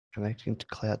Connecting to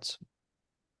clouds.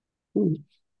 Ooh,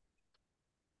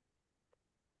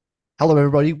 Hello,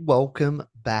 everybody. Welcome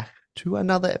back to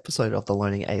another episode of the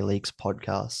Learning A Leagues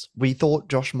podcast. We thought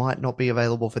Josh might not be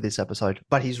available for this episode,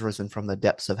 but he's risen from the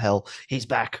depths of hell. He's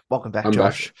back. Welcome back, I'm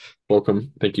Josh. back.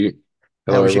 Welcome. Thank you.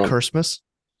 How Hello, was your everyone. Christmas?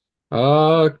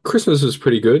 Christmas was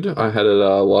pretty good. I had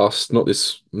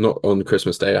it not on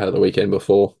Christmas Day. I had it the weekend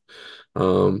before.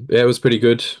 Yeah, it was pretty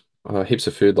good. Heaps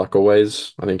of food, like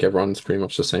always. I think everyone's pretty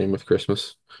much the same with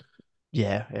Christmas.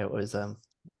 Yeah, it was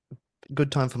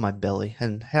good time for my belly.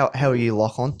 And how are you,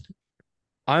 lock on?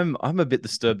 I'm a bit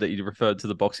disturbed that you referred to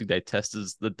the Boxing Day test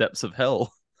as the depths of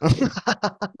hell.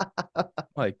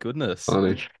 My goodness.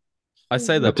 Funny. I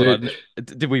say I that, but do.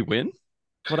 did we win?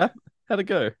 What happened? How'd it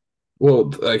go?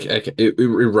 Well, like it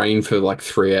rained for like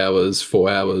 3 hours, 4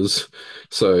 hours,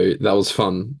 so that was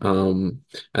fun.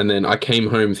 And then I came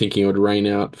home thinking it would rain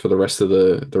out for the rest of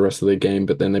the game,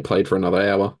 but then they played for another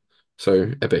hour,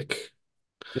 so epic.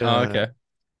 Oh, uh, okay.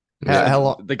 how, Yeah. how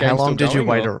long The how game's still long did you going,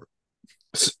 wait? or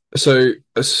So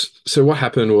what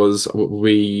happened was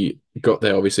we got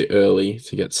there obviously early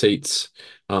to get seats.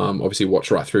 Obviously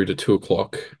watched right through to 2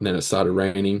 o'clock, and then it started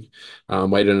raining.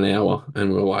 Waited an hour, and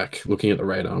we were like looking at the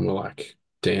radar, and we're like,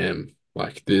 "Damn!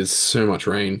 Like there's so much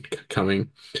rain coming,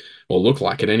 or look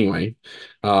like it anyway."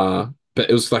 But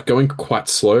it was like going quite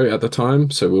slow at the time,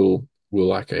 so we'll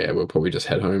like, yeah, we'll probably just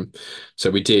head home. So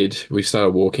we did. We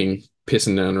started walking,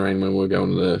 pissing down rain when we were going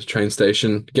to the train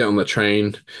station. Get on the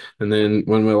train. And then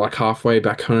when we're like halfway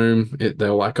back home, they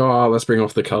were like, "Oh, let's bring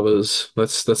off the covers.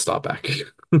 Let's start back."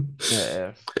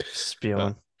 Yeah, uh,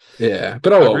 spewing. Yeah,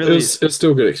 but oh I well, it really, was it was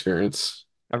still a good experience.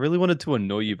 I really wanted to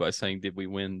annoy you by saying, "Did we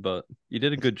win?" But you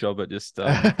did a good job at just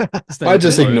I staying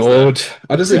just composed there. ignored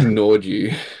I just ignored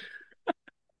you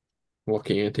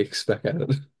walking antics back at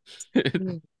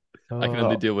I can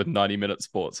only Oh, deal with 90-minute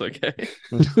sports. Okay.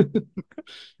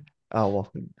 oh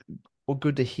well. Well,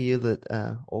 good to hear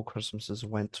that all Christmases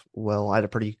went well. I had a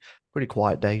pretty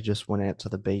quiet day. Just went out to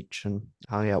the beach and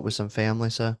hung out with some family.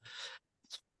 So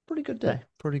it's a pretty good Yeah. day.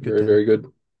 Pretty good Very, day. very good.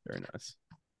 Very nice.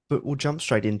 But we'll jump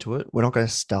straight into it. We're not going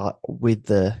to start with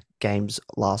the games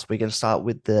last week. We're going to start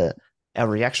with the our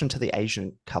reaction to the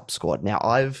Asian Cup squad. Now,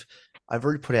 I've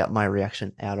already put out my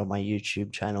reaction out on my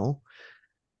YouTube channel.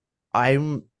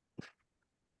 I'm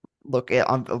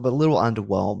I'm a little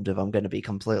underwhelmed if I'm going to be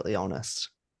completely honest.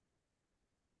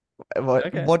 What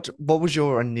Okay. what what was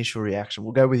your initial reaction?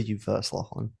 We'll go with you first,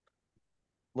 Lachlan.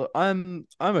 Look, I'm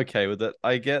okay with it.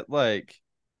 I think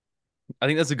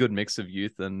there's a good mix of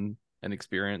youth and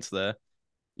experience there.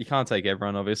 You can't take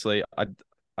everyone, obviously.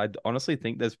 I'd honestly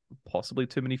think there's possibly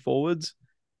too many forwards.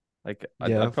 Like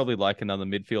Yeah. I'd probably like another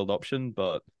midfield option,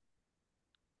 but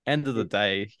end of the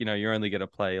day, you're only going to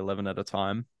play 11 at a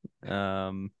time.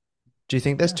 Um, Do you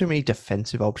think there's yeah. too many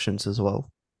defensive options as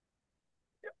well?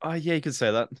 Oh, yeah, you could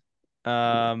say that.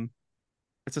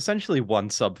 It's essentially one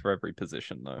sub for every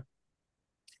position, though.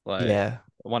 Like Yeah.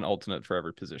 one alternate for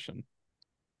every position.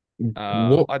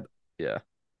 What I Yeah.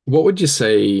 what would you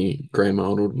say Graham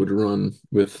Arnold would run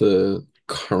with the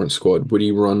current squad? Would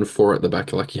he run four at the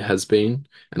back like he has been,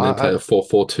 and then I, play a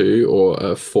 4-4-2 or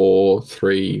a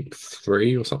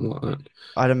 4-3-3 or something like that?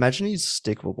 I'd imagine he'd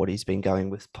stick with what he's been going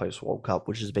with post World Cup,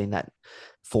 which has been that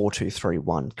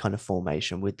 4-2-3-1 kind of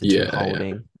formation with the two Yeah, yeah,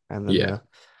 holding and then yeah, the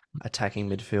attacking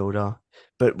midfielder.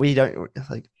 But we don't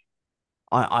like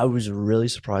I was really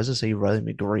surprised to see Riley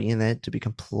McGree in there, to be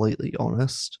completely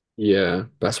honest. yeah.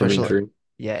 Back from Especially injury.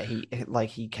 yeah,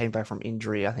 he came back from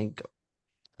injury, I think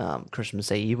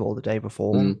Christmas Eve or the day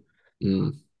before. Mm,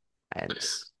 mm. And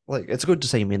like it's good to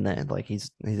see him in there. Like he's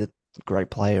a great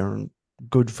player and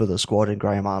good for the squad. And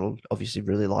Graham Arnold obviously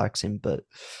really likes him. But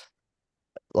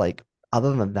like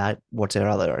other than that, what's our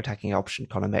other attacking option?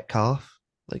 Connor Metcalf,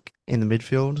 like in the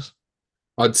midfield.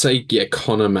 I'd say, yeah,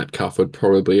 Connor Metcalf would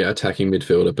probably be attacking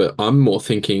midfielder, but I'm more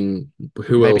thinking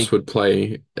who else Maybe would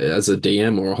play as a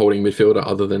DM or a holding midfielder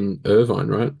other than Irvine,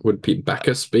 right? Would Pete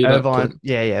Backus be that Irvine. point?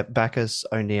 Yeah, Bacchus,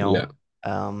 Yeah, O'Neill.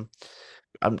 Um,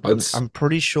 I'm I'd I'm I'm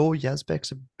pretty sure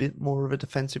Yazbek's a bit more of a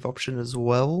defensive option as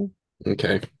well.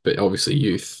 okay, but obviously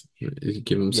youth, you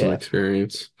give him some Yeah,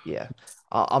 experience. yeah.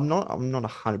 I'm not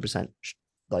 100%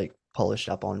 like polished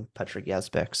up on Patrick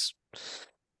Yazbek's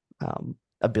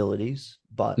abilities,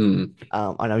 but Hmm.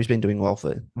 I know he's been doing well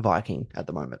for Viking at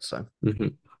the moment. So,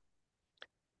 Mhm.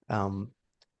 um,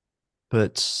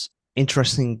 but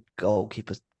interesting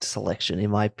goalkeeper selection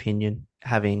in my opinion.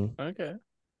 Having Okay.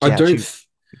 I don't.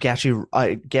 Gauchi,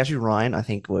 Gauchi Ryan, I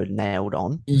think were nailed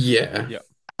on. Yeah,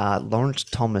 Yeah. Lawrence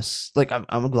Thomas, like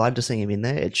I'm glad to see him in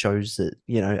there. It shows that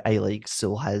A League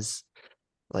still has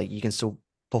like you can still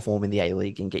perform in the A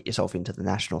League and get yourself into the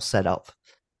national setup.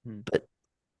 But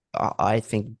I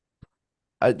think,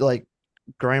 like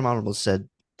Graham Arnold has said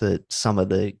that some of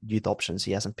the youth options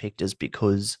he hasn't picked is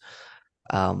because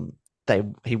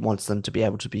he wants them to be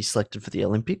able to be selected for the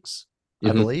Olympics,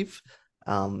 I believe.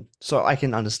 So I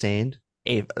can understand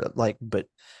but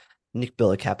Nick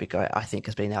Bilakapic, I think,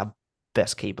 has been our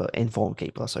best keeper, informed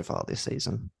keeper so far this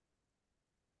season.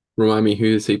 Remind me,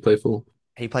 who does he play for?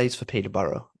 He plays for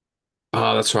Peterborough.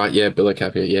 Oh, that's right. Yeah,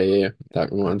 Bilakapic. Yeah.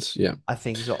 That reminds. Yeah. I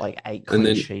think he's got like 8 And clean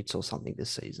then- sheets or something this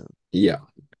season. Yeah.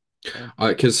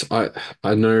 Because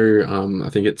I know I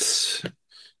think it's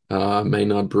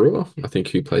Maynard Brewer, I think,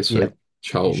 who plays for Yep.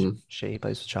 Charlton. She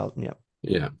plays for Charlton. Yep.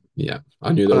 Yeah.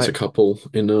 I knew there was a couple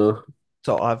in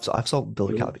So I've sold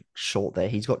Bilakapic short there.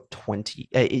 He's got 20.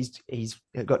 He's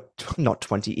got not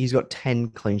 20. He's got 10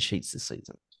 clean sheets this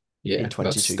season. yeah, in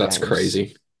 22 that's games.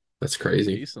 crazy. That's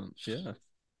crazy. Decent, yeah.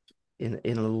 In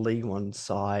a League One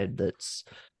side that's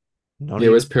not Yeah,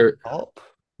 even where's top.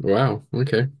 Wow,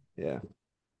 okay. Yeah.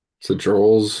 So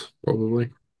draws probably.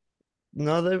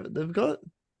 No, they've got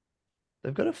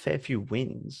a fair few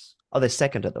wins. Oh, they're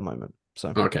second at the moment. So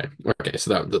Okay,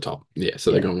 so that the top. Yeah,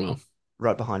 so they're Yeah. going well.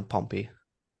 right behind Pompey.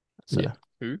 So Yeah.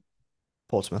 Who?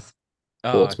 Portsmouth.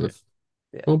 Oh, Portsmouth.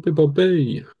 Yeah.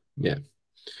 Bobby. Yeah.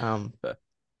 But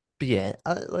yeah,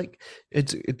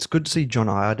 it's good to see John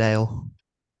Iredale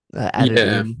added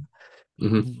Yeah. in.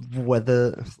 Mhm.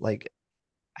 Whether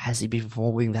has he been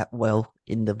performing that well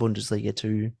in the Bundesliga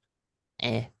too?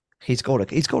 He's scored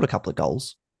a couple of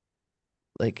goals.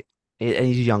 And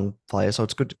he's a young player, so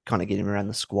it's good to kind of get him around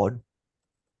the squad.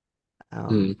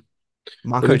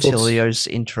 Marco Any thoughts? Tilio's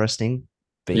interesting.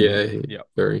 Yeah,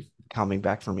 very. Coming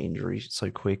back from injury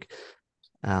so quick.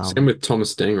 Same with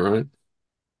Thomas Deng, right?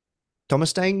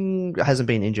 Thomas Deng hasn't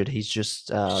been injured. He's just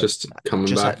It's just coming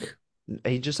just back.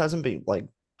 he just hasn't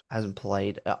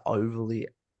played an overly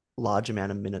large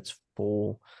amount of minutes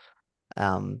for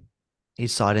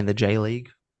his side in the J League,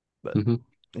 but Mhm.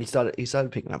 he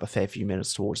started picking up a fair few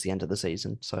minutes towards the end of the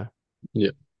season. So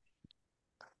Yeah.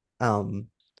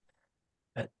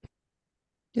 But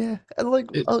yeah, and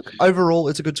overall,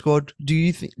 it's a good squad. Do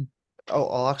you think?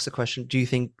 I'll ask the question. Do you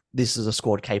think this is a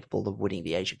squad capable of winning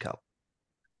the Asian Cup?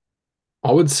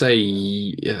 I would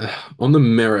say on the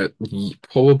merit,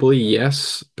 probably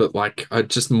yes, but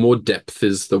just more depth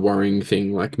is the worrying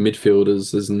thing. Like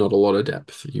midfielders, there's not a lot of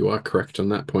depth. You are correct on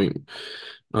that point.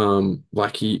 I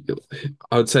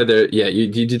would say that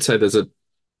you did say there's a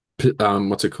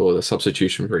what's it called, a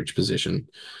substitution for each position.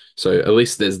 So at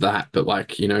least there's that. But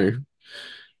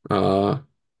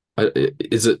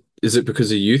is it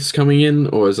because of youths coming in,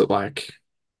 or is it I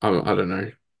don't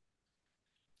know.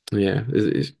 Yeah,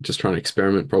 it's just trying to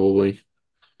experiment probably.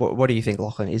 What do you think,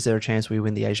 Lachlan? Is there a chance we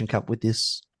win the Asian Cup with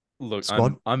this Look,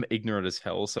 squad? I'm ignorant as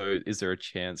hell, so is there a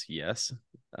chance? Yes.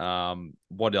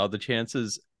 What are the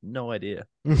chances? No idea.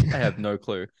 I have no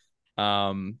clue.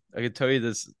 I can tell you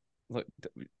there's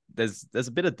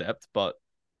a bit of depth, but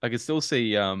I can still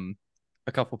see a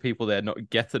couple people there not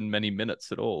getting many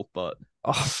minutes at all. But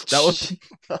that was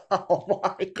oh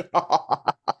my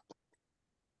god.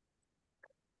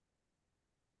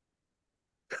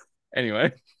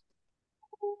 Anyway.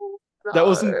 That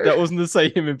wasn't to say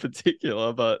him in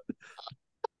particular, but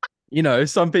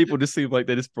some people just seem like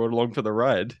they just brought along for the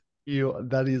ride.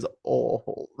 That is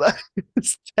awful. That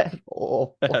is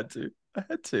awful. I had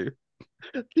to.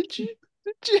 Did you?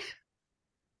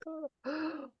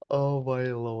 Oh my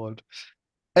lord.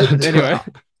 Anyway,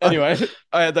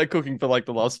 I had that cooking for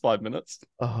the last 5 minutes.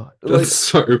 That's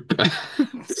so bad.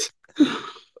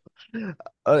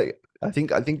 I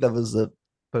think that was the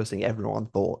first thing everyone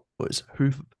thought was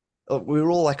who. We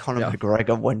were all like Conor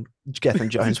McGregor when Gethin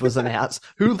Jones was announced.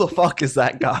 Who the fuck is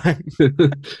that guy?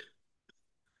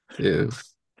 Yeah.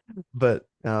 But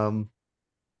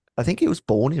I think he was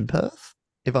born in Perth,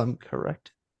 if I'm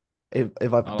correct. If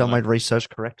I've done my research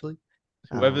correctly.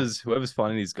 Whoever's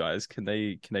finding these guys, can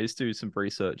they just do some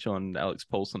research on Alex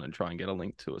Paulson and try and get a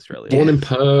link to Australia? Born in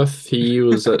Perth, he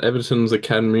was at Everton's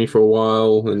academy for a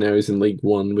while, and now he's in League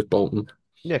One with Bolton.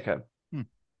 Yeah, okay.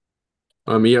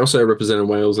 He also represented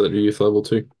Wales at youth level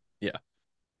too. Yeah.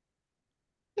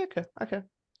 Okay.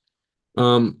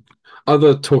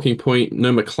 Other talking point,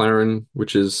 no McLaren,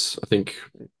 which is I think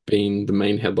been the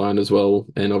main headline as well,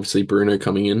 and obviously Bruno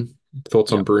coming in.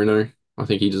 Thoughts on Bruno? I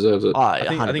think he deserves it. I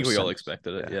think we all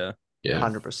expected it. Yeah.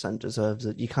 100% deserves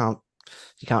it. You can't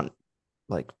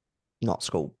not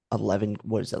score 11.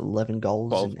 What is it? 11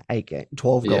 goals 12. in 8 games.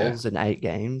 12 goals in 8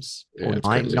 games. Yeah, Or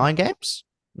 9 games.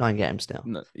 9 games now.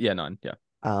 No, yeah, 9. Yeah.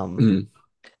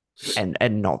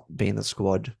 And not being the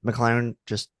squad. McLaren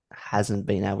just hasn't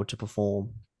been able to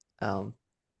perform um,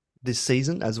 this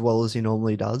season as well as he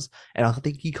normally does, and I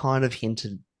think he kind of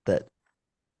hinted that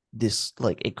this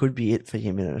like it could be it for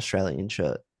him in an Australian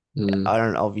shirt. Mm. I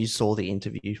don't know if you saw the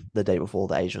interview the day before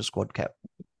the Asia squad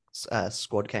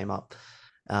came up.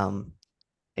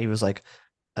 He was like,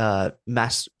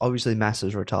 Mass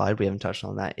is retired. We haven't touched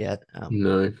on that yet.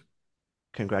 No.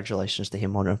 Congratulations to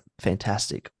him on a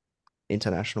fantastic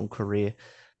international career.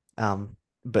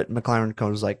 But McLaren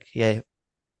was like, yeah,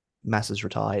 Mass is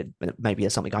retired, but maybe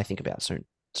that's something I think about soon.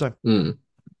 So Mm.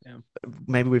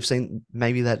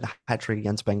 maybe that hat trick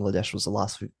against Bangladesh was the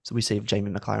last we see of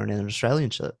Jamie McLaren in an Australian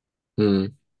shirt.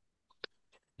 Mm.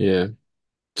 Yeah.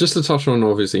 Just to touch on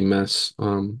obviously Mass,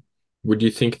 would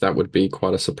you think that would be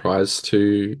quite a surprise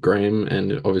to Graham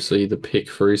and obviously the pick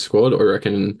for his squad, or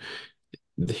reckon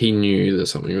he knew that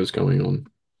something was going on?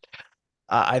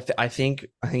 I think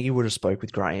he would have spoke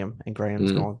with Graham, and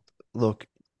Graham's Mm. gone, look,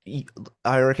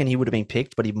 I reckon he would have been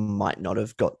picked, but he might not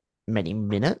have got many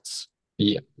minutes.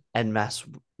 Yeah. And Mass,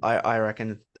 I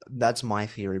reckon that's my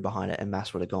theory behind it. And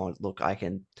Mass would have gone, look, I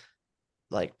can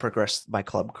like progress my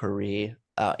club career.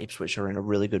 Ipswich are in a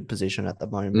really good position at the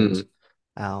moment.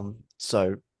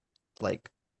 So like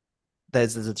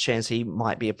there's a chance he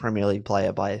might be a Premier League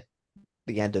player by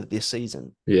the end of this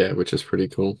season. Yeah, which is pretty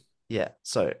cool. Yeah.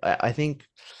 So I think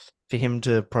for him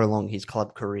to prolong his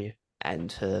club career and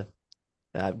to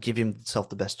give himself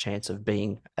the best chance of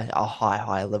being a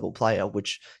high level player,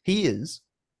 which he is,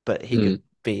 but he could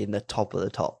be in the top of the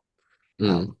top.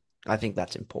 I think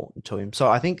that's important to him. So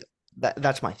I think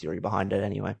that's my theory behind it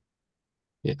anyway.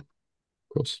 Yeah,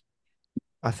 of course.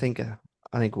 I think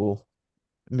we'll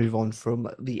move on from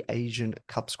the Asian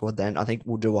Cup squad then. I think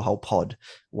we'll do a whole pod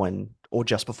when or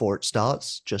just before it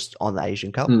starts, just on the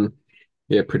Asian Cup.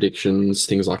 Yeah, predictions,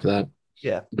 things like that.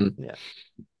 Yeah. Yeah.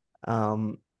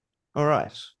 All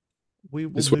right. We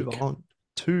will move on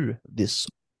to this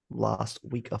last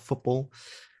week of football.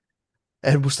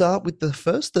 And we'll start with the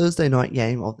first Thursday night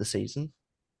game of the season.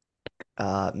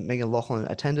 Megan Lachlan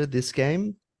attended this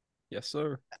game. Yes,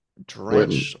 sir.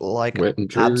 Drenched like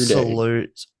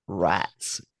absolute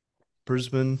rats.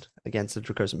 Brisbane against the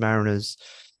Dragos Mariners.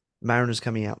 Mariners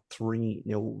coming out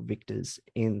 3-0 victors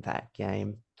in that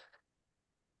game.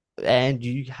 And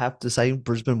you have to say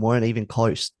Brisbane weren't even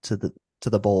close to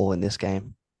the ball in this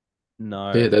game.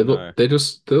 No. Yeah, they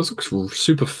just look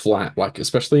super flat, like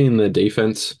especially in their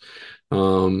defense.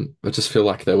 I just feel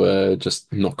like they were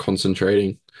just not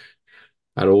concentrating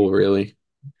at all, really.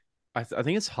 I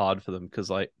think it's hard for them because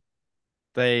like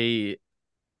they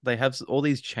have all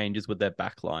these changes with their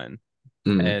back line,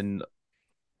 and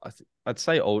I'd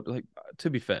say to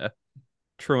be fair,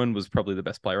 Trewin was probably the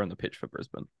best player on the pitch for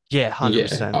Brisbane. Yeah,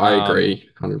 100%. I agree,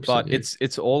 100%. But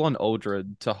it's all on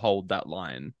Aldred to hold that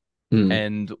line,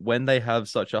 and when they have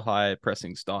such a high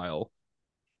pressing style,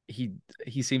 he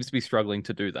seems to be struggling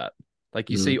to do that. Like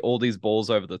you see all these balls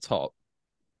over the top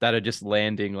that are just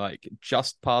landing like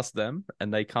just past them,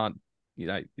 and they can't,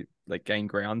 like gain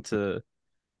ground to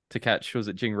catch. Was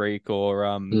it Jingrick or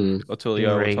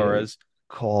Tulio or Torres?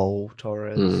 Cole,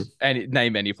 Torres. And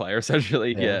name any player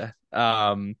essentially. Yeah.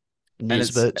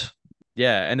 Nisbet.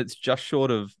 And it's just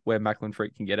short of where Macklin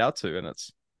Freak can get out to, and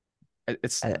it's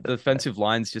the defensive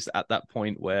line's just at that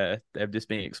point where they're just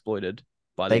being exploited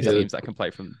by these teams that can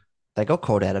play from. They got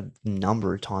called out a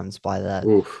number of times by that.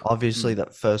 Oof. Obviously,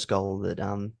 that first goal that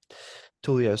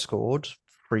Tulio scored,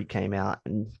 Freak came out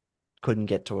and couldn't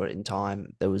get to it in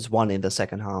time. There was one in the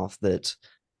second half that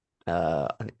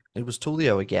it was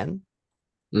Tulio again.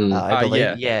 I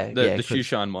believe, the shoe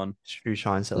shine one, shoe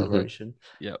shine celebration.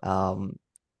 Yeah,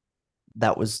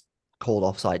 that was called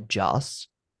offside just.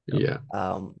 Yeah.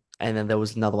 And then there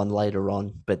was another one later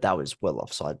on, but that was well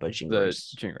offside by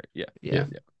Jingrick. Yeah.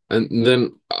 And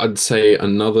then I'd say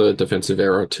another defensive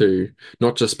error too,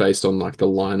 not just based on like the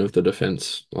line of the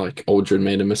defense, like Aldred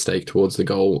made a mistake towards the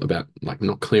goal about like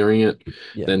not clearing it,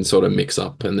 then sort of mix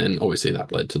up, and then obviously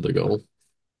that led to the goal.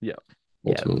 Yeah.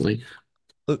 Ultimately.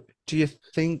 Look, do you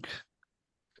think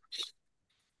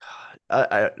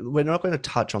we're not going to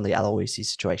touch on the Aloisi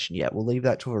situation yet? We'll leave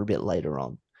that for a bit later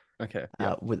on. Okay.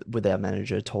 With our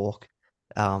manager talk.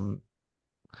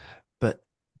 But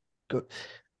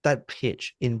that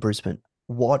pitch in Brisbane,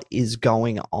 what is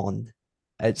going on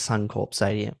at Suncorp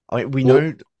Stadium? I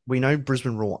mean, we know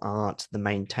Brisbane Roar aren't the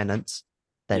main tenants.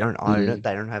 They don't own it.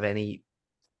 They don't have any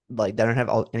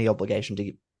obligation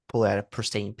to pull out a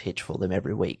pristine pitch for them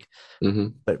every week.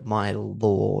 But my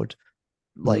Lord,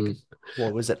 like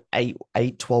what was it,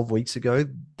 12 weeks ago,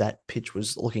 that pitch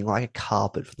was looking like a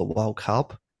carpet for the World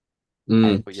Cup.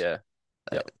 And,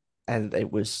 and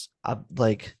it was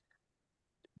like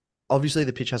obviously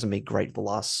the pitch hasn't been great the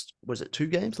last, was it 2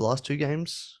 games? The last 2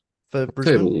 games for I'd say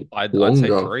Brisbane? I'd say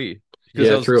longer. 3 because Yeah,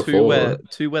 there was 3 or 4.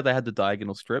 two where they had the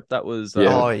diagonal strip. That was Yeah.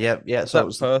 Oh yeah. was So it that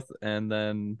was Perth and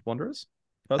then Wanderers.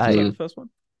 Perth was yeah. that the first one?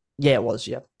 Yeah, it was,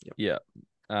 yeah. Yeah.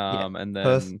 Yeah. And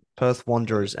Perth then Perth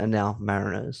Wanderers and now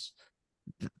Mariners.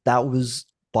 That was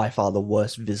by far the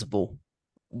worst visible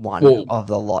one Well, of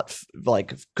the lot.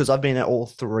 Like, because I've been at all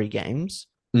 3 games.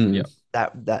 Yeah.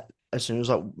 That as soon as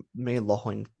like me and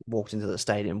Lachlan walked into the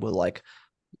stadium, we're like,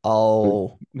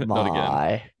 oh Not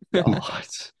again. my god.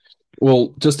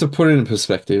 Well, just to put it in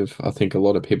perspective, I think a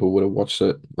lot of people would have watched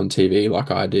it on TV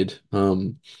like I did.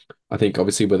 I think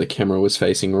obviously where the camera was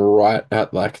facing right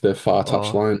at like the far Oh,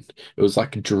 touchline, it was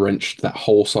like drenched that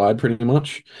whole side pretty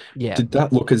much. yeah. Did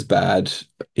that look as bad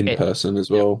in It person as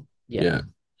Yep. well? yeah.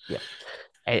 Yeah.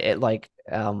 It like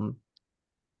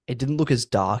it didn't look as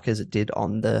dark as it did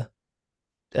on the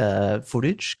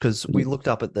footage because we looked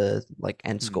up at the like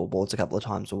and scoreboards a couple of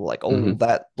times and we're like, oh, Mhm.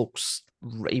 that looks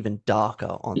even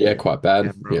darker on Yeah, the quite bad.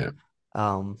 camera.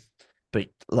 Yeah. But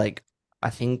like I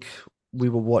think we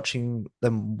were watching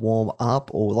them warm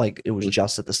up, or like it was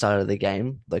just at the start of the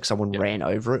game, like someone Yep. ran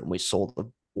over it and we saw the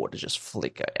water just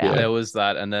flicker Yeah. out. There was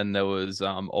that, and then there was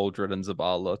Aldred and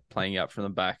Zabala playing out from the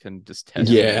back and just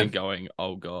testing Yeah. and going,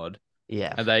 oh god.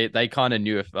 Yeah. And they kind of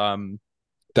knew if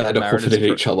They had to Mariners hoof it at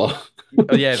tr- each other.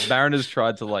 oh yeah, if Mariners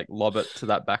tried to like lob it to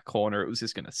that back corner, it was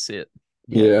just gonna sit.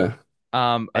 Yeah.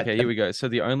 Okay, here we go. So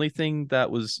the only thing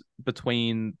that was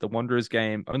between the Wanderers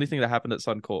game, only thing that happened at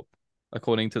Suncorp,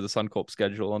 according to the Suncorp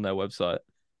schedule on their website,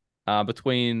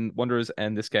 between Wanderers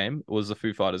and this game was the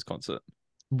Foo Fighters concert,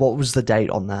 What was the date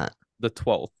on that? the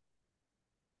 12th.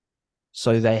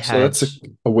 So they So had that's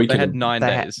a week They and had a 9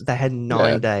 they had, days. they had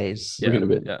 9 days. Week and a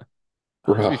bit. Yeah.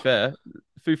 To be Bruh. fair,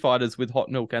 Foo Fighters with Hot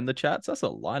Milk and the Chats, that's a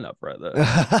lineup right there.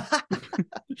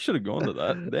 Should have gone to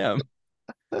that. Damn.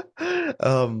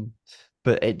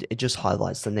 But it just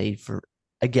highlights the need for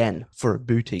a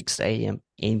boutique stadium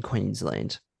in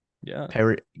Queensland. Yeah.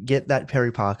 Get that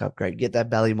Perry Park upgrade, get that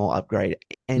Ballymore upgrade,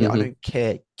 and I Mhm. don't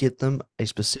care. Get them a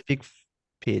specific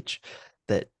pitch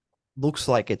that looks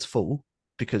like it's full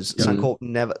because Yeah. Suncorp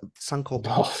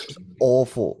Oh, looks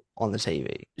awful on the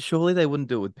TV. Surely they wouldn't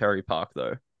do it with Perry Park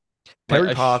though. Perry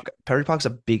Like, Park's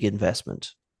a big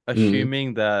investment.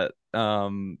 assuming that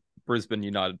Brisbane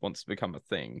United wants to become a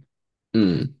thing.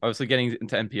 mm. Obviously, getting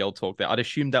into NPL talk there, I'd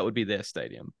assume that would be their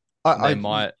stadium. I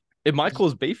It might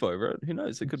cause beef over it. Who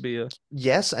knows? It could be a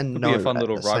yes and could no be a fun at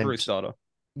little the same rivalry starter.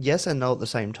 yes and no at the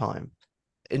same time.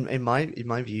 In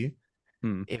my view,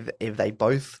 Hmm. if they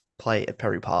both play at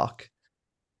Perry Park,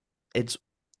 it's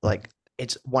like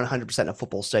it's 100% a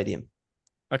football stadium.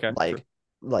 Okay.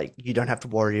 Like you don't have to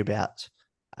worry about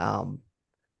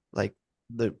like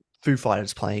the Foo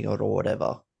Fighters playing it or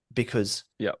whatever because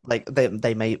Yep. like there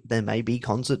may be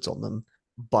concerts on them,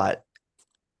 but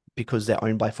because they're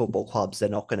owned by football clubs, they're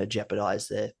not going to jeopardize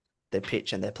their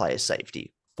pitch and their players'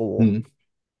 safety for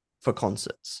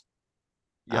concerts.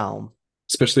 Yep.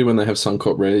 Especially when they have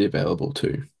Suncorp ready available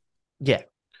too. Yeah.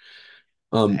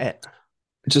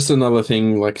 Just another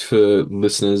thing, like for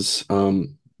listeners,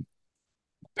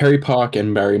 Perry Park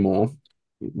and Barrymore,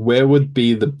 where would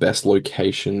be the best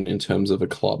location in terms of a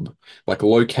club? Like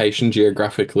location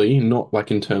geographically, not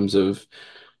like in terms of,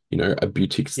 a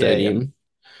boutique stadium.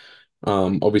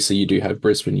 Obviously you do have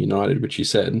Brisbane United, which you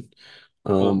said.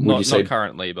 Well, Would not you say,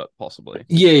 currently, but possibly.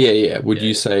 yeah. Would Yeah, you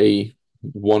yeah. say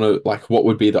what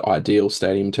would be the ideal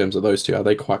stadium in terms of those two? Are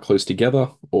they quite close together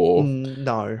or?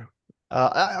 No.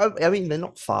 I mean they're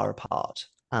not far apart.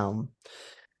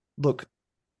 Look,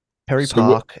 Perry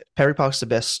Park's the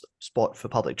best spot for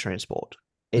public transport.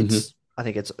 I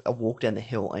think it's a walk down the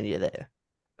hill and you're there.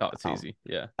 Oh, it's easy.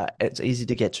 Yeah. It's easy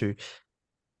to get to.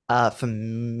 For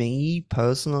me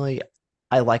personally,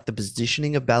 I like the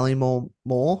positioning of Ballymore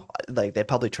more. Like their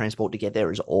public transport to get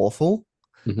there is awful,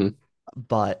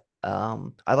 but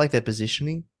I like their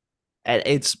positioning, and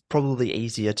it's probably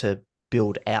easier to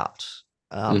build out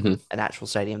an actual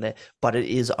stadium there. But it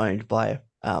is owned by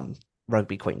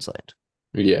Rugby Queensland.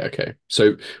 Yeah, okay.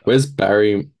 So where's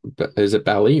Barry? Is it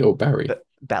Bally or Barry?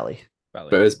 Bally.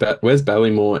 Where's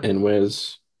Ballymore and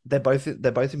where's? They're both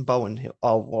in Bowen Hill.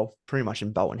 Oh well, pretty much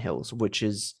in Bowen Hills, which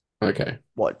is Okay.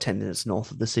 10 minutes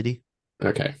north of the city.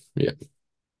 Okay. Yeah.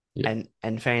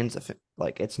 And fans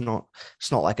like it's not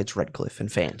like it's Redcliffe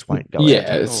and fans won't go.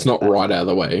 Yeah, it's not right out of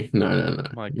the way. No.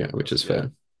 My Yeah, which is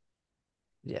fair.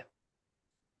 Yeah.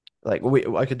 Like we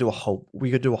could do a whole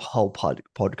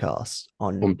podcast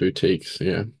on On boutiques,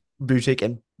 yeah. boutique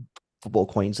and football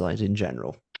Queensland in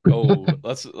general. Oh,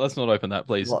 let's not open that,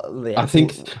 please. I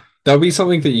think that'll be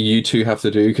something that you two have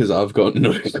to do because I've got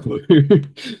no clue.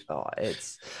 oh,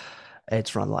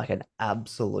 it's run like an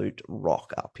absolute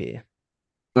rock up here.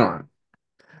 All right.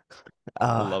 I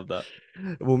Uh, love that.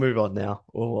 we'll move on now.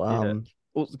 Well, Yeah.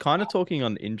 Well, kind of talking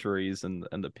on injuries and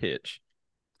the pitch,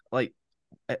 like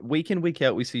week in week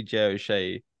out, we see Jay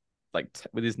O'Shea like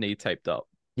with his knee taped up.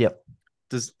 Yep.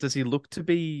 Does he look to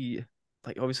be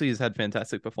like? Obviously, he's had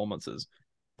fantastic performances,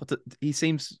 but he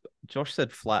seems. Josh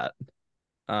said flat.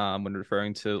 When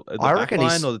referring to the I back reckon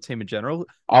line he's or the team in general.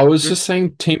 I was Good- just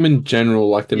saying team in general,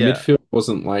 like the Yeah. midfield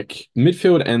wasn't like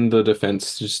midfield and the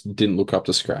defense just didn't look up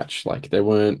to scratch. Like they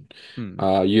weren't Hmm.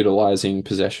 utilizing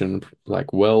possession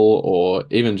like well or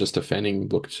even just defending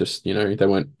looked just, they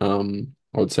weren't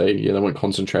I would say they weren't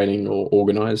concentrating or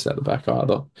organized at the back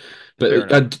either. Fair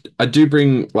But enough. I do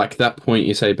bring like that point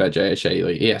you say about JHA,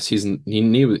 like yes, his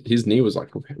knee was like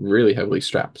really heavily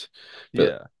strapped. But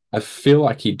Yeah. I feel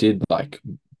like he did like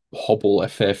hobble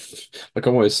FF like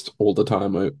almost all the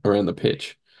time around the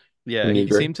pitch. Yeah. Wouldn't you He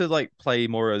agree? seemed to like play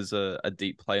more as a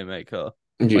deep playmaker.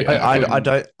 Like Yeah, he okay.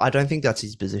 couldn't. I don't think that's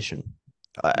his position.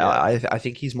 Yeah. I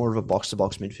think he's more of a box to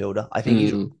box midfielder. I think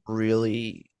he's Mm,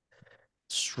 really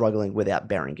struggling without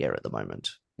Berenguer at the moment.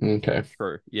 okay.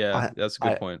 True. Yeah. I That's a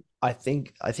good I point. I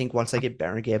think once they get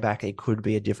Berenguer back, it could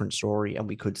be a different story, and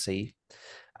we could see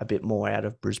a bit more out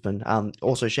of Brisbane.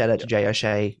 Also shout out to Jay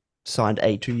O'Shea, signed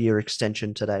a 2-year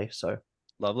extension today, so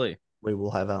Lovely. we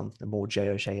will have more Jay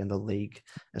O'Shea in the league,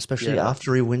 especially Yeah.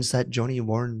 after he wins that Johnny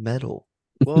Warren medal.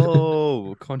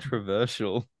 Whoa,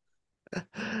 controversial. But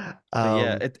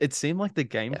yeah, Um, it seemed like the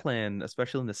game yeah, plan,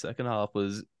 especially in the second half,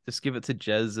 was just give it to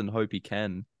Jez and hope he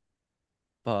can.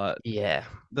 But yeah,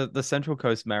 the Central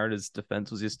Coast Mariners defense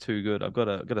was just too good. I've got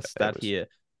a it stat was. here.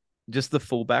 Just the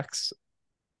fullbacks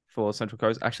for Central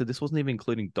Coast. Actually, this wasn't even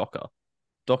including Docker.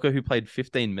 Docker, who played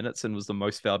 15 minutes and was the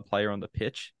most fouled player on the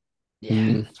pitch.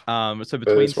 Yeah, So That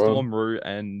between as well. Storm, Rue,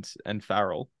 and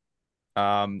Farrell,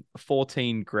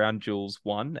 14 ground jewels,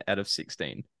 1 out of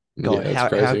 16. Yeah, God, that's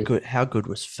crazy. how good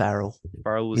was Farrell?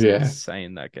 Farrell was Yeah,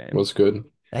 insane that it game. was good.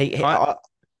 He Kind,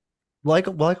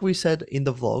 like we said in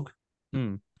the vlog,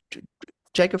 hmm,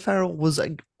 Jacob Farrell was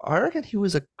I reckon he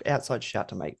was a outside shout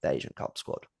to make the Asian Cup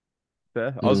squad.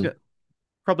 fair. I was Mm. gonna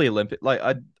probably Olympic. Like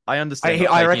I understand not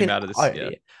I taking him reckon out of this. Yeah,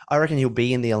 I reckon he'll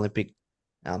be in the Olympic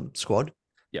squad,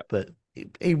 yeah, but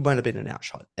he might have been an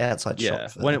outside yeah.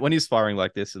 shot for When he's firing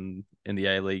like this in the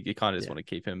A League, you kind of just yeah. want to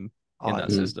keep him in I that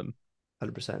Mm. system.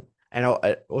 100%. And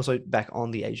also back on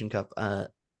the Asian Cup,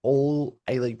 all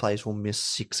A League players will miss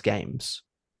 6 games.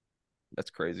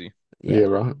 That's crazy. Yeah,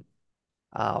 right.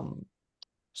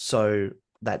 So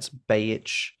that's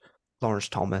Beich, Lawrence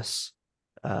Thomas,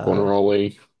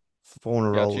 Bonaroli.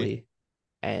 Fornaroli,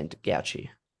 and Gauchi.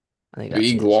 I think that's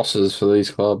Big it. losses for these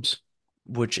clubs.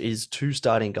 Which is 2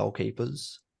 starting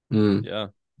goalkeepers Mm. Yeah,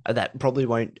 that probably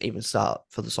won't even start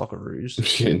for the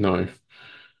Socceroos. Yeah, no.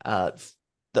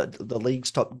 The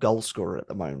league's top goal scorer at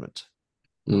the moment.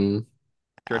 Mm. do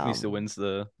you reckon he still Um, wins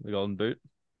the Golden Boot?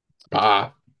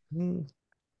 Ah,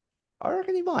 I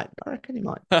reckon he might. I reckon he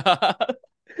might.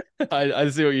 I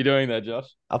see what you're doing there, Josh.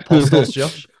 Apostles,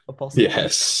 Josh. Apostles.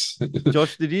 yes.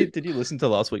 Josh, did you listen to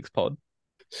last week's pod?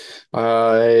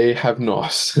 I have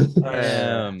not.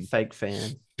 Damn. Fake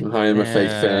fan. I am a fake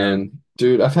fan.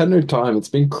 Dude, I've had no time. It's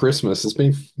been Christmas. It's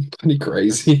been pretty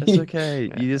crazy. That's okay.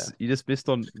 Yeah.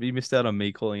 You missed out on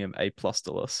me calling him A plus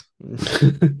to us.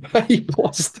 He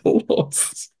lost the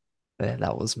loss. Yeah,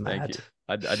 that was Thank mad. you.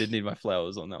 I did need my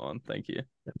flowers on that one. Thank you.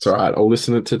 It's all right. I'll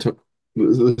listen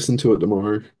to it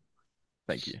tomorrow.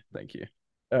 Thank you. Thank you.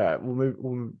 All right,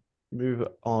 we'll move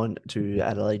on to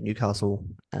Adelaide, Newcastle.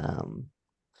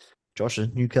 Josh, is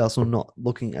Newcastle not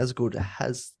looking as good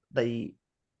as they?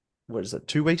 What is it?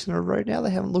 2 weeks in a row now they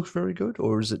haven't looked very good,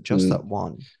 or is it just that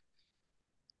one?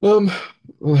 Well,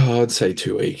 I'd say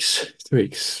 2 weeks. 2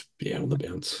 weeks, yeah, on the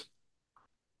bounce.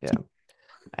 Yeah,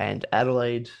 and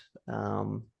Adelaide,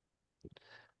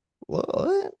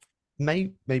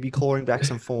 maybe clawing back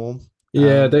some form.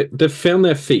 Yeah, they've found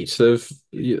their feet.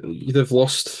 They've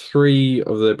lost 3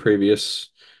 of their previous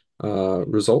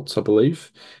results, I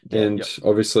believe, Yeah. and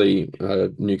obviously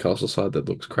Newcastle side that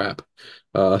looks crap.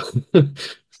 I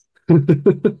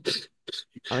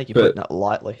think you're But putting it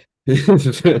lightly.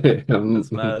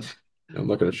 That's mad. I'm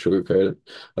not going to sugarcoat it.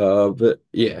 But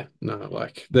yeah, no,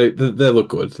 like they look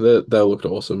good. They looked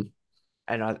awesome.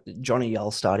 And Johnny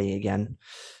Yull starting again.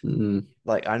 Mm,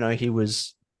 Like I know he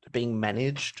was being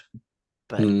managed,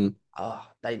 but mm,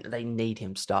 they need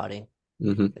him starting.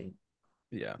 mhm.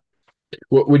 Yeah.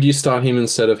 What would you start him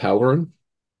instead of Halloran?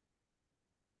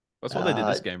 That's what they did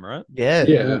this Uh, game, right? yeah.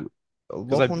 Yeah. Well,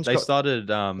 Because they started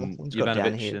Lachlan's got down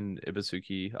Jovanovic here. and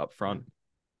Ibusuki up front.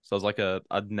 So it was like a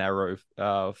narrow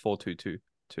 4-2-2-2.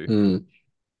 Mm.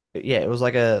 Yeah, it was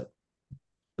like a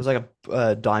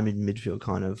diamond midfield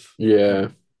kind of, Yeah.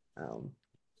 um,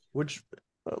 which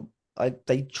uh,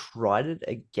 they tried it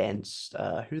against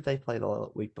who did they play the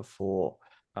week before?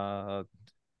 I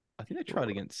think they tried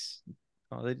against.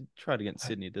 Oh, they tried against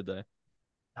Sydney, did they?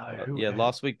 No, Yeah,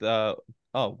 last week.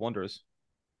 Wanderers.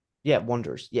 Yeah,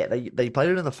 Wanderers. Yeah, they played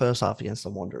it in the first half against the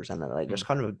Wanderers, and then they just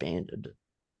kind of abandoned it,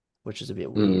 which is a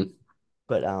bit weird. Mm.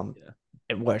 But Yeah.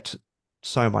 it worked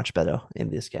so much better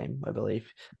in this game, I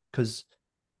believe, because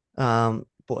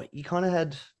boy, you kind of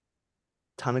had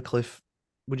Tunnicliffe.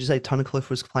 Would you say Tunnicliffe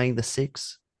was playing the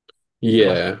six?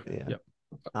 Yeah. Yeah. Yep.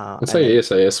 I'd And say then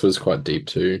SAS was quite deep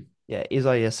too. yeah,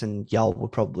 Isaias and Yal were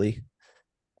probably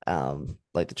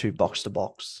like the two box to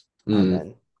box, and Mm.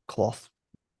 then Cloth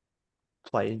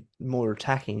played more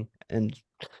attacking and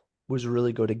was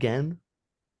really good again.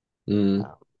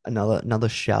 Mm. Another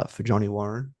shout for Johnny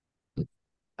Warren.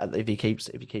 If he keeps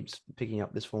picking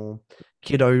up this form,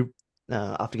 Kiddo,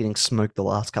 after getting smoked the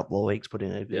last couple of weeks, put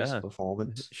in a decent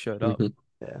performance. Showed up. Mhm.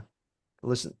 Yeah,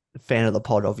 listen, fan of the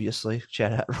pod, obviously.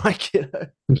 Shout out, right, Kiddo.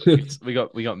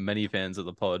 We got many fans of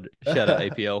the pod. Shout out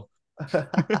APL.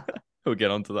 We'll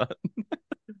get onto that.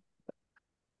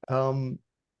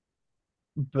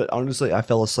 But honestly, I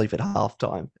fell asleep at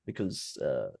halftime because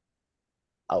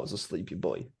I was a sleepy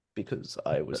boy because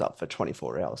I was up for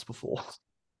 24 hours before.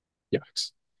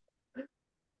 Yikes.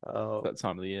 That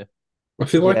time of the year. I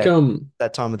feel like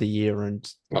that time of the year, and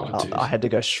dude. I had to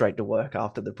go straight to work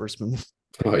after the Brisbane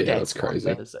Oh yeah, game that's on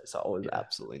crazy. Thursday, so I was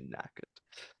absolutely knackered.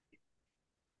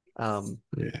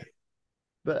 Yeah.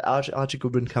 But Archie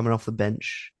Goodwin coming off the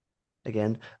bench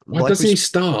again. Why doesn't he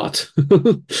start?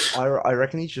 I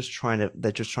reckon they're just trying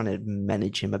to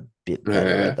manage him a bit better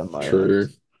Yeah, at the moment.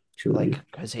 true. Like,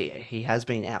 because he has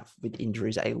been out with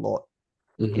injuries a lot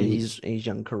in Mhm. his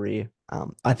young career.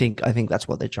 I think that's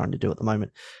what they're trying to do at the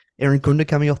moment. Aaron Kunda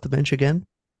coming off the bench again,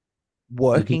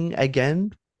 working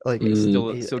again. Like,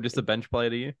 Mm. Still just a bench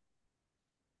player to you?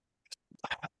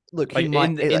 look, Like he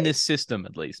might in this system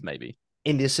at least, maybe.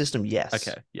 in this system, yes.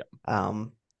 Okay, yeah.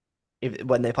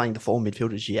 When they're playing the four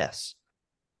midfielders, yes.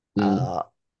 Mm.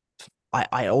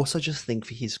 I also just think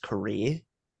for his career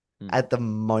at the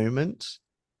moment,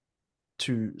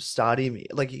 to start him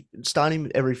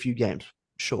every few games,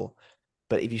 sure.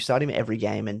 But if you start him every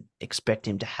game and expect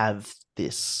him to have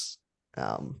this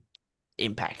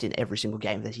impact in every single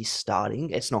game that he's starting,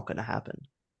 it's not going to happen.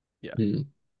 Yeah. Mm.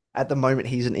 At the moment,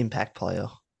 he's an impact player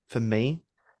for me,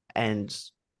 and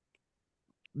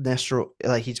Nestor,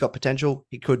 like, he's got potential.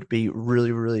 He could be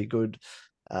really, really good.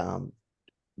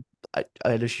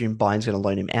 I'd assume Bayern's going to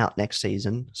loan him out next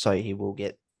season, so he will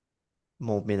get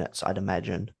more minutes, I'd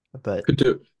imagine. But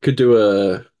Could do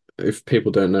a, if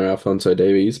people don't know Alphonso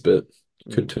Davies, but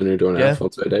could turn into an Yeah.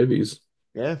 Alphonso Davies.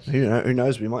 yeah, who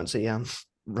knows? We might see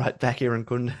right back here and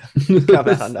couldn't come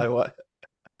out of nowhere.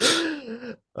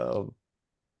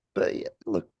 But yeah,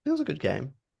 look, it was a good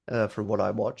game from what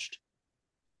I watched.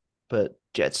 But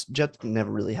Jets never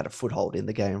really had a foothold in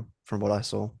the game from what I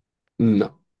saw.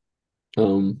 No.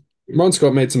 Ron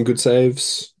Scott made some good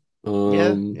saves.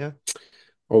 Yeah.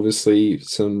 Obviously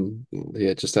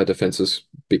just our defense was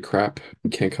a bit crap.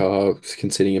 Kankar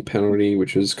conceding a penalty,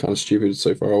 which was kind of stupid,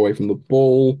 so far away from the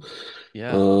ball.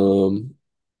 Yeah.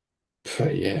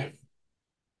 But yeah.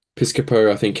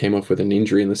 Piscopo, I think, came off with an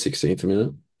injury in the 16th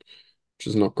minute, which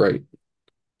is not great.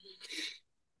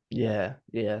 Yeah,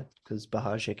 because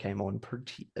Bahagia came on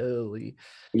pretty early.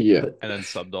 Yeah. But And then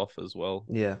subbed off as well.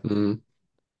 yeah, Mm.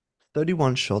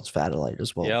 31 shots for Adelaide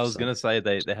as well. Yeah, I was so- gonna say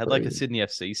they had like a Crazy. Sydney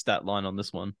FC stat line on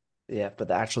this one. Yeah, but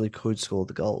they actually could score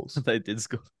the goals. They did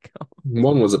score the goal.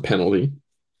 One was a penalty.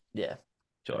 Yeah.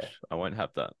 Josh, I won't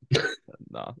have that.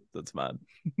 Nah, that's mad.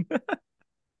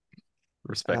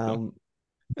 Respect them.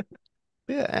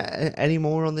 Yeah, any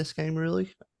more on this game,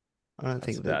 really? I don't That's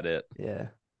think about it. Yeah.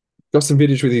 Justin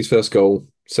Vidic with his first goal,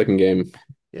 second game,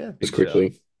 Yeah. just Big shout.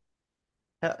 quickly.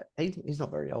 He's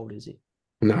not very old, is he?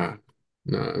 Nah,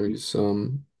 he's I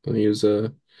think he was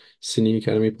a Sydney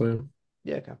Academy player.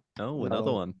 Yeah, okay. Oh, Another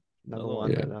another one. Another Another one.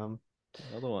 one. But,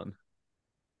 Another one.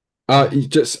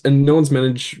 And no one's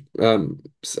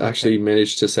actually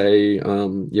managed to say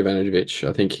Jovanovic.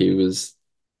 I think he was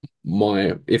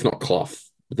my, if not Clough,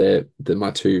 they're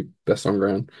my two best on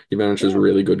ground. Jovanovic was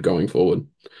really good going forward,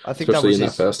 I think that especially was in that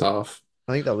his first half.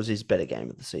 I think that was his better game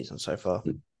of the season so far.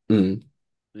 Mm.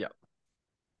 Yeah.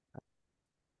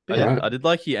 But yeah, Right. I did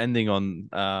like the ending on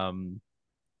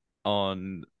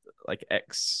like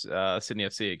ex Sydney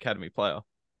FC academy player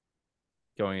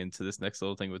going into this next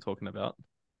little thing we're talking about.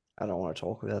 I don't want to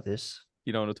talk about this.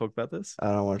 You don't want to talk about this?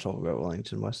 I don't want to talk about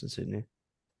Wellington, Western Sydney.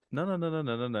 No, no, no, no,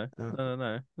 no, no, no, Oh. no, no,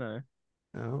 no, no,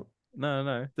 Oh. no,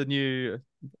 no. The new.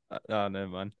 Oh, never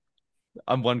mind.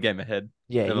 I'm one game ahead.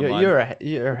 Yeah, Never you're mind.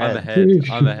 you're I'm ahead. ahead.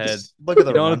 I'm ahead. Look at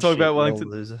the You don't run want to talk sheet, about you Wellington?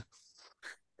 loser.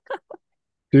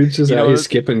 Dude's just You know out here what?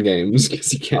 skipping games because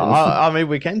he can. I mean,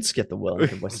 we can skip the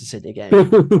Wellington Western Sydney game.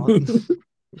 if you want.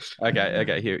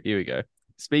 Okay. Here we go.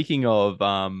 Speaking of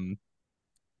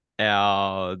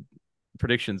our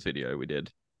predictions video we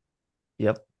did,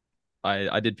 Yep,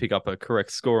 I did pick up a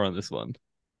correct score on this one.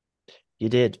 you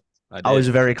did. I I was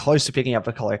did. very close to picking up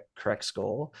the correct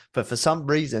score, but for some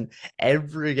reason,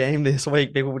 every game this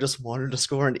week, people just wanted to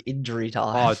score an injury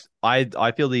time. Oh,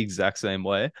 I feel the exact same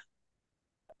way.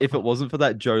 If it wasn't for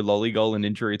that Joe Lolly goal in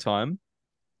injury time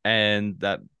and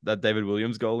that David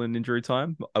Williams goal in injury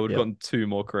time, I would have Yep. gotten 2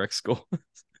 more correct scores.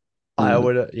 I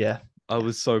would, yeah. I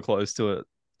was so close to it.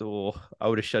 Oh, I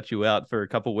would have shut you out for a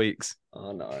couple weeks.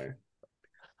 Oh no.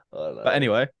 Oh, no. But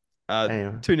anyway,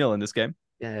 Anyway, 2-0 in this game.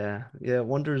 yeah.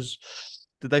 Wanderers.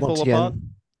 Did they Once fall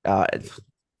again, apart?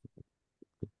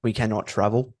 we cannot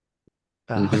travel.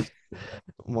 Mhm.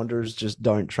 Wanderers just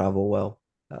don't travel well.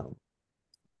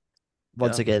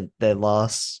 Once Yeah. again, their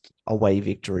last away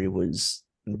victory was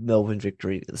Melbourne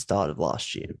victory at the start of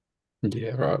last year.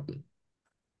 Yeah, right.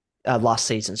 Last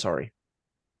season, sorry.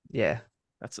 Yeah.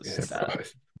 That's a Yeah, stat.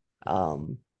 right.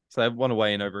 So they've won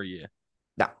away in over a year.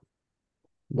 No.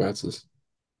 Wowzers.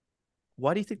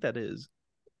 Why do you think that is?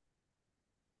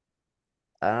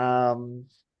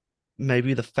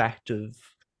 Maybe the fact of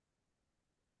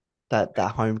that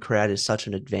home crowd is such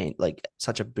an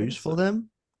such a boost for them.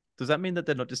 Does that mean that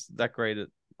they're not just that great at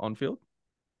on field?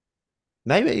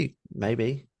 Maybe.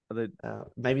 Are they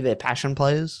Maybe they're passion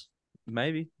players.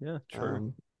 maybe? Yeah,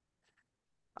 true.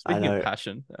 I Speaking of know.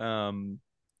 passion,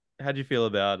 how do you feel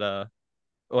about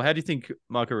or how do you think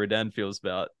Marco Redan feels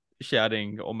about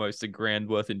shouting almost $1,000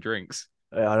 worth in drinks?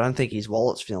 I don't think his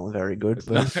wallet's feeling very good.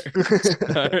 No.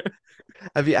 But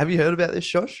No. have you heard about this,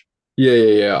 Josh?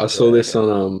 Yeah. I saw Yeah, this okay.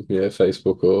 on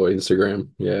Facebook or Instagram.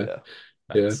 Yeah.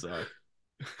 That's so.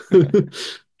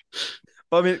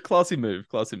 But I mean, classy move.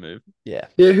 Yeah.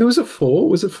 Yeah, who was it for?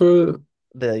 Was it for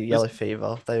The yellow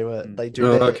fever. They do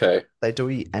Oh, their okay. they do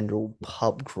the annual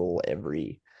pub crawl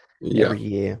every Yeah.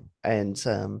 year, and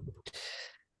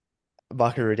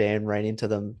Marco Redan ran into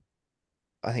them.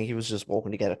 I think he was just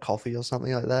walking to get a coffee or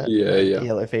something like that. Yeah, and yeah.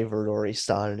 Yellow fever had already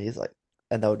started, and he's like,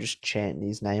 and they were just chanting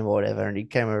his name or whatever. And he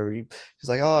came over. He's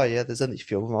like, "Oh yeah, there's only a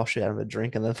few of them. I'll shoot them a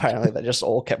drink." And then apparently they just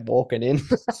all kept walking in.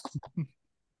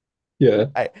 Yeah.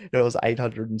 It was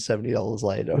 $870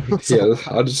 later. Yeah.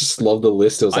 I just love the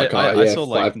list. It was like, I saw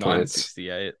like 5 pints.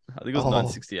 968. I think it was Oh,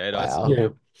 968. I saw. wow. Yeah.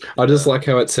 I just like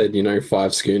how it said,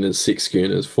 5 schooners, 6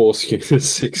 schooners, 4 schooners,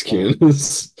 6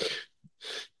 schooners.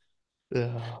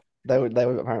 Yeah. They were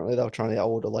apparently they were trying to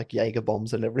order like Jaeger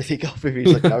bombs and everything off him.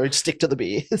 He's like, no, stick to the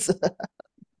beers.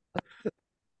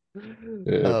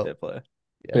 Yeah. Fair play.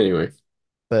 Anyway.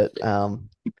 But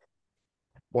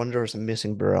Wanderers are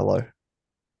missing Borello.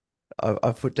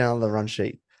 I've put down the run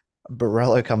sheet.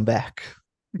 Borello come back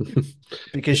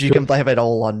because you can blame it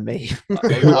all on me.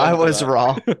 I was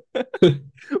wrong.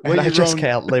 And I just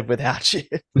can't live without you.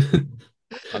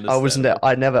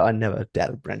 I never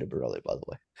doubted Brandon Borelli, by the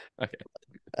way. Okay.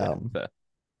 Fair.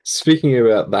 Speaking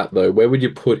about that though, where would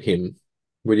you put him?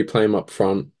 Would you play him up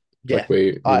front? Yeah, Like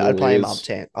we I'd play him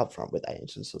normally up front with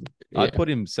Anderson. I'd Yeah. put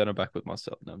him center back with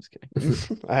myself. No, I'm just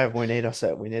kidding. We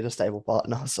need a stable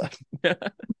partner. So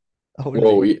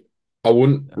Well, I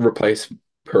wouldn't replace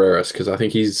Pereira because I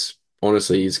think he's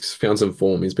found some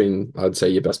form. He's been, I'd say,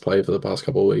 your best player for the past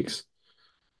couple of weeks,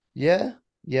 yeah.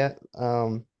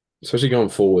 especially going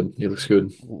forward. He looks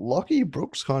good. Lockie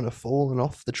Brooks kind of fallen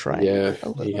off the train. Yeah, a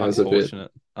little he bit. has a bit.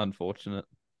 Unfortunate.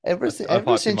 Ever I've hyped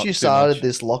him since up you too started much.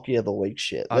 this Lockie of the Week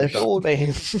shit, I've they've all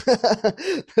been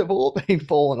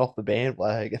falling off the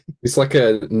bandwagon. He's like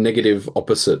a negative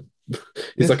opposite.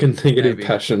 He's like a negative Maybe.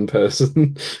 passion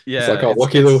person. Yeah, It's like, oh, it's-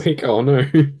 lucky of the it's- week. Oh no.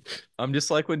 I'm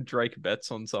just like when Drake bets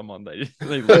on someone, they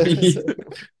lose.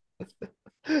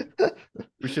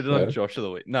 We should have done Yeah. Josh of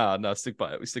the week. No, stick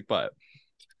by it. We stick by it.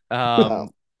 Um,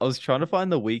 I was trying to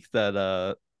find the week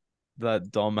that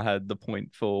that Dom had the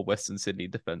point for Western Sydney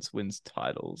defense wins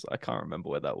titles. I can't remember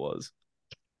where that was.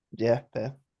 yeah,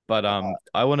 fair. But I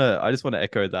just want to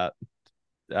echo that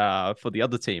for the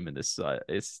other team in this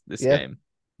Yeah. game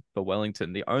for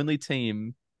Wellington, the only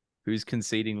team who's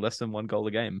conceding less than 1 goal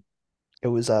a game. It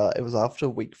was after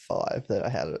week 5 that I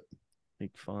had it.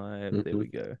 Week 5.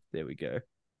 There we go.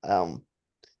 Um,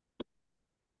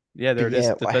 Yeah, there But it is.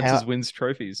 yeah, Defenses wins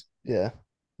trophies. yeah.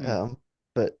 Hmm.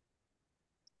 But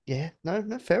yeah, no,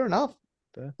 fair enough.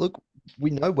 Fair. Look,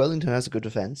 we know Wellington has a good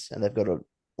defense, and they've got an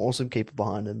awesome keeper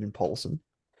behind them in Paulson.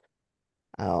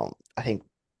 I think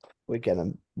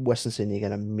Western Sydney are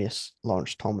gonna miss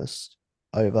Lawrence Thomas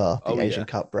over the Oh Asian yeah.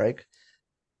 Cup break.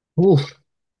 Oof.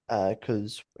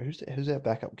 Because who's our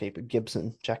backup keeper?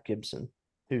 Jack Gibson,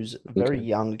 who's a very Okay.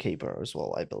 young keeper as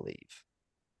well, I believe.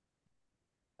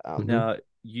 Mhm. Now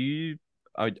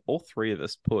all three of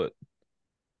us put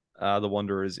the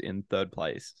Wanderers in third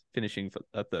place, finishing for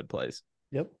third place.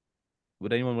 Yep.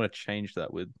 Would anyone want to change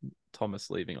that with Thomas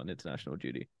leaving on international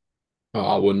duty? Oh,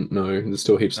 I wouldn't know. There's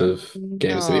still heaps No? of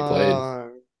games to be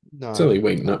played. No, It's only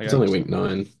week no, it's Okay. only week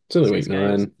 9. It's only week Six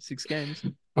games. 9. 6 games.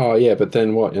 Oh yeah, but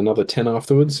then what? Another 10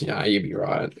 afterwards? Yeah, you'd be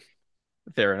right.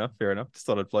 Fair enough. Fair enough. Just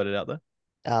thought I'd float it out there.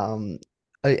 Um,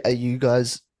 are you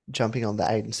guys jumping on the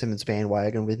Aiden Simmons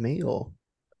bandwagon with me, or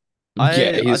Yeah, I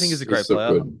think he's a great still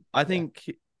player. good. I think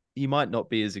he might not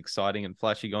be as exciting and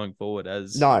flashy going forward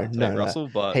as no, Tate Russell,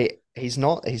 but he's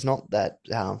not that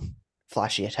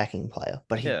flashy attacking player,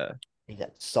 but yeah. he's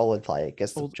that solid player,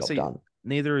 gets the Well, job see, done.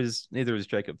 neither is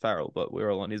Jacob Farrell, but we're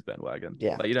all on his bandwagon.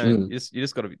 Yeah. But you don't. Mm. You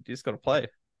just gotta play.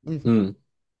 Mm.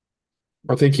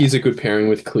 I think he's a good pairing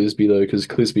with Clisby though, because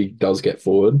Clisby does get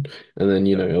forward, and then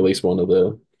Yep. at least one of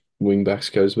the wing backs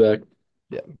goes back.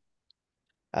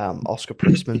 Oscar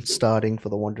Priestman starting for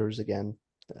the Wanderers again.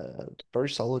 Very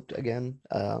solid again.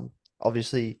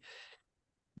 Obviously,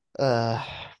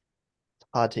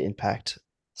 hard to impact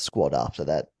squad after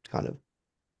that kind of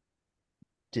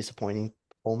disappointing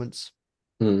performance.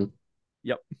 Mm.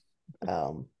 Yep.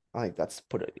 I think that's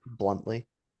put it bluntly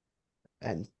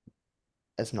and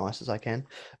as nice as I can.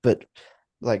 But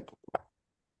like,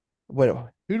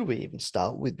 who do we even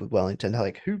start with Wellington?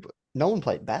 Like, no one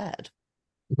played bad.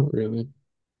 Not really.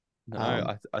 No,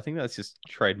 Um, I think that's just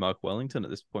trademark Wellington at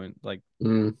this point. Like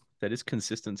Mm. that is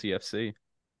consistency FC.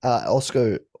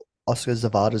 Oscar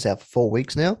Zavada's out for 4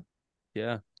 weeks now.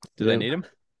 Yeah. Do Yeah. they need him?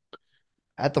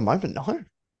 At the moment, no.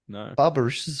 No.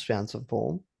 Barbarouche has found some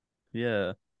form,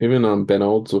 Yeah. Even Ben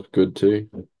Olds looked good too.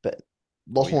 but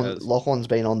Oh, he has. Laughlin's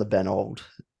been on the Ben Old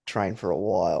train for a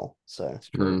while. So It's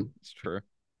true. It's true.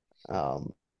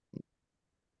 um,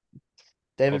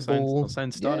 David Ball, Not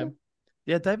saying start him.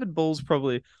 Yeah, David Ball's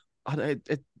probably. I don't.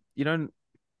 You don't.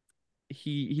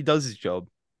 He does his job.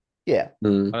 yeah.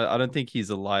 Mm. I don't think he's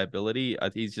a liability.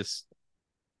 He just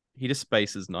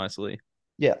spaces nicely.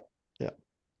 Yeah.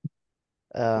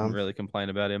 Wouldn't really complain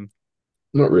about him.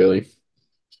 Not really.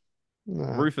 No.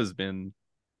 Roof has been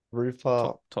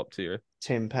Roofer, top tier.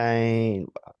 Tim Payne.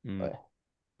 Mm.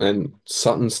 And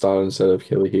Sutton started instead of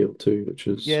Kelly Hill too, which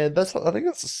is Yeah, I think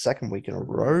that's the second week in a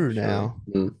row Actually, now.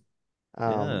 Mm.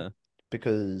 Yeah.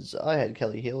 Because I had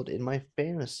Kelly Hill in my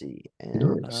fantasy,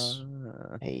 and Nice.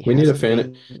 he We need a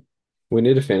hasn't We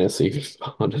need a fantasy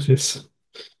part of this.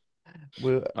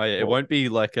 been- Oh yeah, it won't be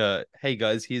like a hey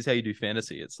guys, here's how you do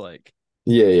fantasy. It's like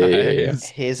Yeah. guys.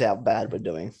 Here's how bad we're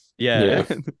doing. Yeah.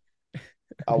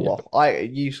 Oh well,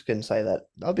 you can say that.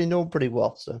 I've been doing pretty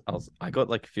well, so I got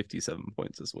like 57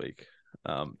 points this week.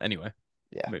 Anyway,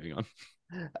 yeah. moving on.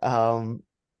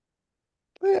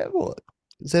 Yeah, well,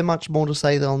 is there much more to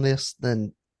say on this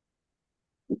than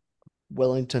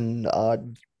Wellington are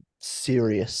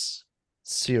serious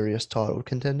title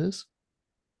contenders?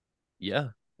 Yeah,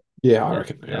 Yeah, I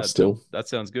reckon they yeah. are still. That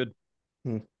sounds good.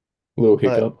 Little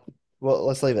hiccup. Well,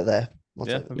 let's leave it there.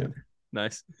 Yeah. Leave it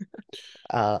Nice.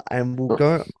 there. And we'll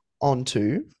go on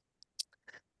to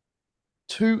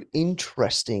two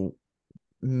interesting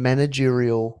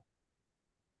managerial.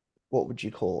 What would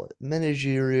you call it?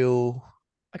 Managerial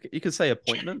You could say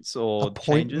appointments or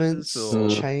appointments,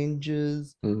 changes.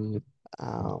 changes. Mm.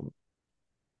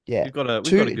 Yeah, We've got a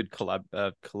good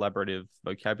collaborative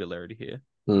vocabulary here.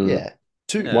 Mm. yeah.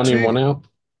 One in, one out.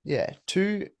 Yeah,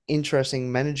 two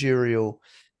interesting managerial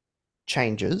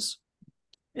changes.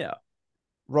 Yeah.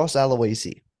 Ross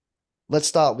Aloisi. Let's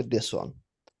start with this one.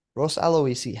 Ross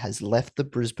Aloisi has left the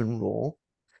Brisbane Roar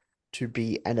to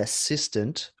be an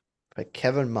assistant for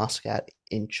Kevin Muscat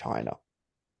in China.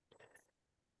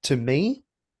 To me,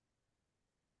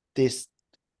 this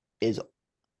is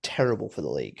terrible for the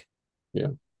league. Yeah.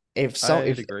 If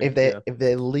agree, if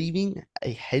they're leaving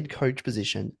a head coach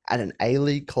position at an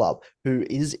A-League club who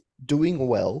is doing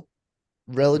well,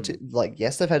 like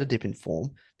yes, they've had a dip in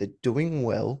form, they're doing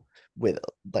well with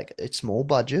like a small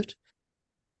budget,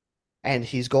 and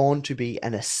he's gone to be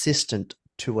an assistant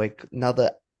to a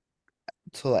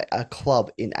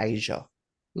club in Asia.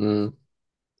 Mm.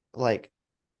 Like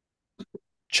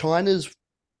China's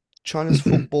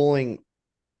footballing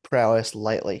prowess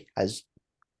lately has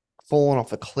fallen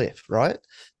off a cliff, right?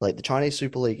 Like the Chinese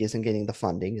Super League isn't getting the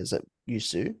funding as it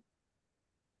used to.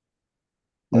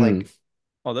 Mm. Like,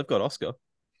 Oh, they've got Oscar.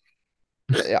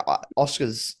 yeah,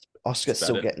 Oscar's That's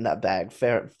still about it. getting that bag.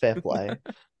 Fair play.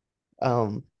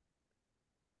 Um,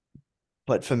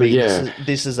 but for But me, yeah,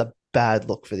 this is a bad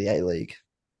look for the A League.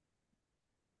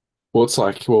 well, it's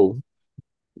like, well,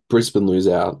 Brisbane lose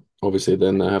out. Obviously,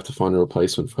 then they have to find a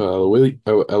replacement for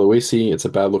Aloisi. It's a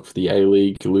bad look for the A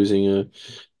League, losing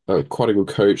a quite a good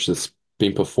coach that's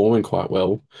been performing quite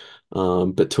well.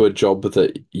 But to a job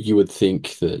that you would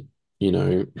think that,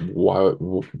 why,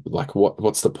 like,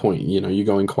 what's the point? You're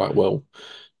going quite well.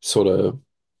 Sort of,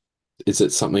 is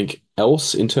it something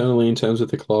else internally in terms of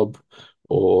the club?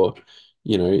 Or,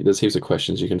 there's heaps of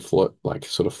questions you can float, like,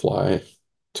 sort of fly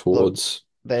Look, towards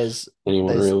there's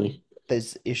anyone there's really.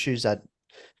 there's issues at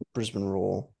Brisbane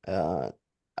Roar,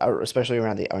 especially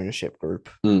around the ownership group.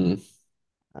 Mm,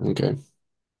 Um, okay.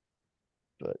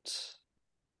 but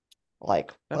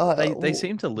like, They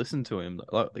seem to listen to him.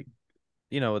 Like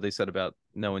you know what they said about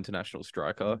no international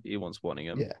striker. He wants wanting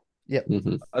him. yeah, yep.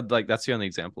 Hmm. Like that's the only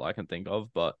example I can think of.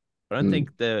 But I don't Mm.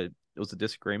 think there was a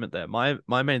disagreement there. My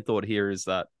main thought here is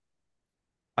that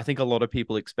I think a lot of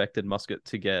people expected Muscat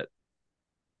to get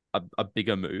a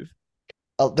bigger move.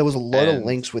 There was a lot of And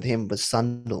links with him with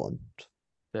Sunderland.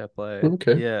 fair play.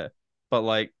 Okay. Yeah. But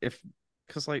like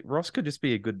because like Ross could just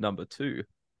be a good number two.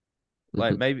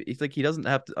 Like Mhm. maybe it's like he doesn't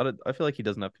have to. I feel like he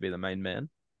doesn't have to be the main man.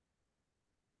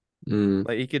 Mm.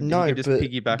 Like he No, could just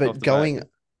piggyback off but the going, back.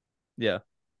 Yeah.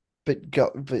 but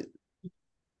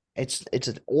it's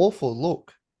an awful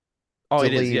look Oh, to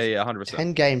it is. Yeah, leave yeah, 100%.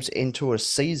 10 games into a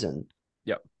season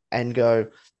Yep. and go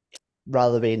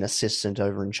rather be an assistant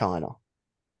over in China.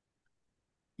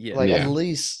 Yeah. Like at Yeah.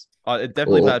 least It's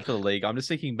definitely Or bad for the league. I'm just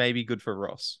thinking maybe good for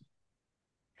Ross.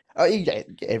 yeah,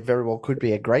 it very well could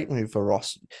be a great move for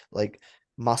Ross. Like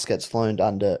Muscat's learned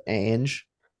under Ange.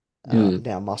 mm,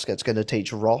 Now Muscat's going to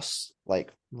teach Ross.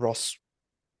 Like Ross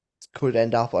could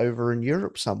end up over in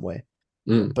Europe somewhere.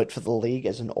 mm, But for the league,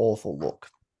 it's an awful look.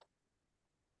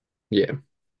 yeah.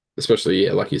 Especially,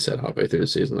 yeah, like you said, halfway through the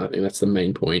season. I think that's the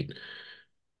main point.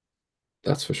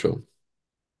 That's for sure.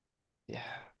 Yeah.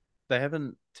 They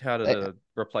haven't touted Eh, a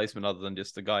replacement other than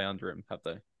just the guy under him, have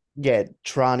they, Yeah,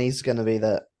 Trani's going to be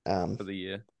the for the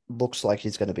year? looks like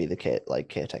he's going to be the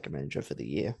caretaker manager for the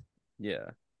year.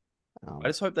 Yeah. I Um,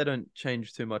 just hope they don't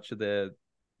change too much of their,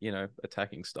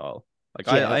 attacking style. Like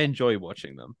Yeah. I enjoy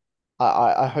watching them.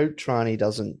 I hope Trani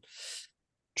doesn't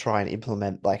try and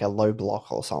implement like a low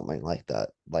block or something like that.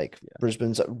 Like Yeah.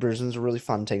 Brisbane's a really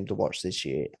fun team to watch this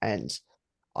year, and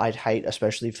I'd hate,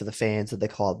 especially for the fans of the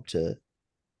club, to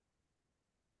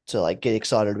like get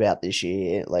excited about this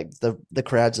year. Like the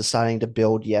crowds are starting to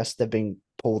build. Yes, they've been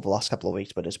pulled the last couple of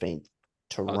weeks, but it's been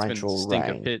It's been torrential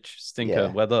stinker rain. pitch, stinker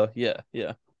Yeah. weather. Yeah,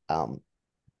 yeah. Um,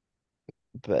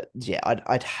 but yeah,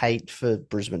 I'd hate for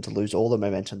Brisbane to lose all the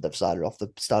momentum they've started off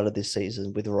the start of this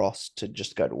season with Ross to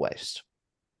just go to waste.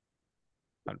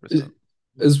 100%.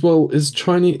 As well, is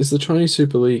the Chinese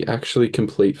Super League actually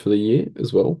complete for the year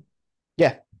as well?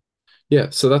 Yeah. Yeah,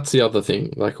 so that's the other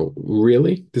thing. Like,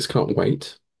 really? This can't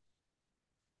wait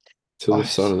till the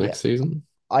start of Yeah. next season?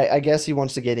 I guess he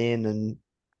wants to get in and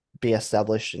be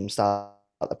established and start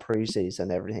the preseason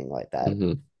and everything like that.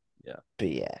 Hmm. But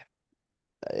yeah,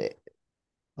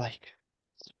 like,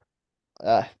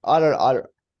 I don't,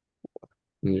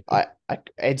 Yeah.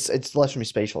 it's left me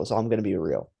speechless. I'm gonna be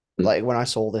real. Mm. Like when I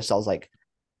saw this, I was like,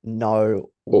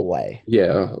 no Well, way,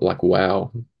 Yeah, like,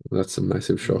 wow. That's a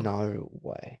massive shock. no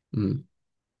way. Mm.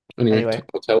 Anyway, Anyway,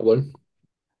 tell though.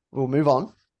 we'll move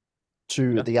on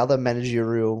to Yeah. the other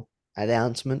managerial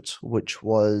announcement, which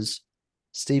was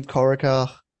Steve Corica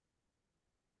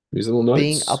These little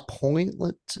being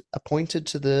notes. appointed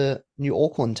to the New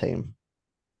Auckland team.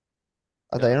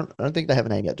 Yeah. I don't think they have a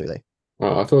name yet, do they?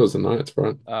 Oh, I thought it was the Knights,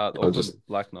 bro. The I Auckland just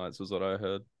Black Knights was what I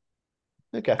heard.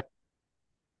 Okay.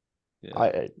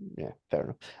 Yeah. Yeah, fair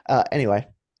enough. Anyway,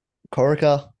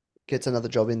 Corica gets another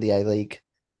job in the A League.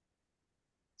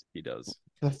 He does.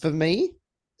 For me,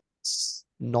 it's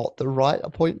not the right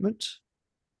appointment.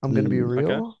 I'm going to be Mm,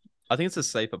 real. okay. I think it's a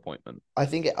safe appointment. I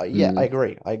think, I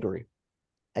Mm. agree.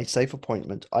 A safe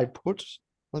appointment.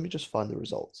 Let me just find the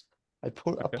results. I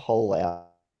put a Okay. poll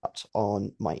out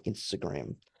on my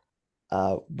Instagram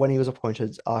when he was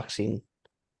appointed, asking,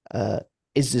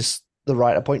 is this the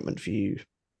right appointment for you?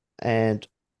 And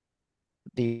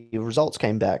the results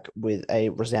came back with a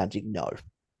resounding no.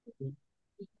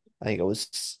 I think it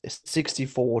was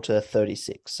 64 to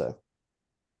 36, so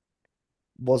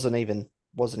wasn't even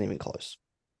close.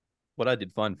 What I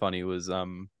did find funny was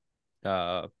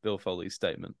Bill Foley's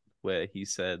statement where he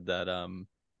said that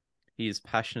he is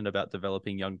passionate about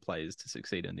developing young players to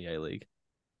succeed in the A League.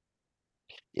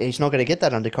 Yeah, he's not going to get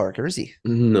that under Corica, is he?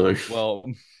 No. Well,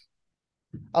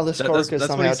 Unless that's Corica that's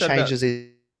what he somehow said about changes his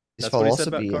that's what he said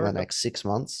about philosophy in the Corica. next 6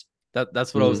 months.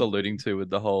 That's what I was Mm. alluding to with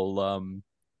the whole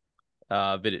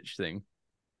Vidic thing.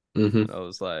 hmm I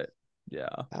was like, yeah,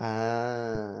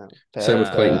 Same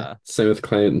with Clayton. fair. Same with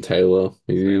Clayton Taylor.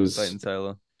 He same with was Clayton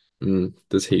Taylor.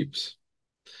 there's heaps.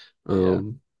 Yeah.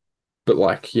 But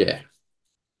like, yeah.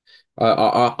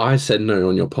 I said no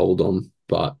on your poll, Dom,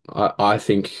 but I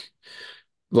think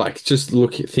like just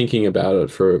thinking about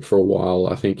it for a while,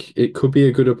 I think it could be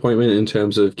a good appointment in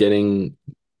terms of getting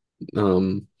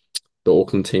um the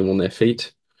Auckland team on their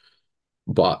feet,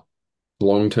 but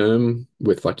long term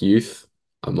with like youth,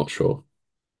 I'm not sure.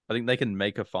 I think they can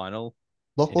make a final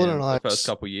Lachlan and in I, the first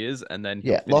couple of years, and then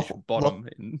he'll yeah, finish bottom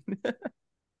in.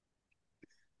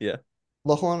 Yeah.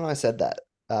 Lachlan and I said that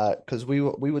because we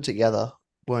were together,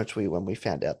 weren't we, when we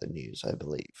found out the news? I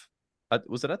believe.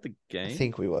 Was it at the I game?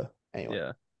 think we were. Anyway,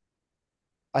 Yeah.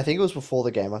 I think it was before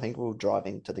the game. I think we were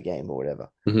driving to the game or whatever.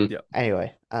 Mhm. Yeah.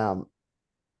 Anyway,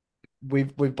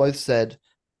 we've both said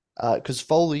because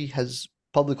Foley has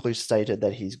publicly stated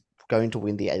that he's going to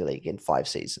win the A League in 5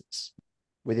 seasons,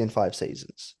 within 5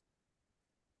 seasons.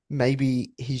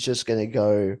 Maybe he's just going to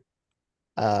go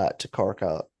to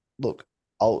Corica. Look,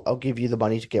 I'll give you the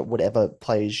money to get whatever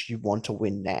players you want to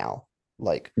win now.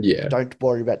 Like, Yeah. don't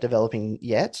worry about developing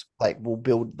yet. Like, we'll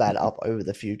build that up over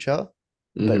the future,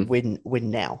 but Mhm. win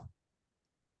now.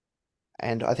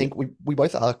 And I think we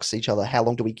both asked each other, how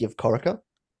long do we give Corica?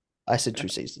 I said 2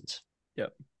 seasons.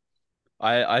 Yep.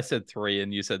 I said 3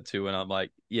 and you said 2, and I'm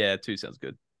like, yeah, 2 sounds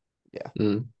good.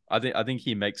 Mm. I think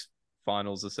he makes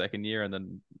finals the second year and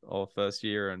then or first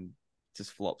year and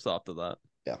just flops after that.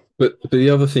 But the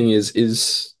other thing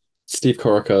is Steve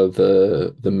Corica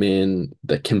the man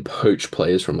that can poach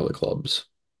players from other clubs?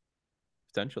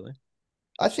 Potentially.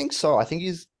 I think so. I think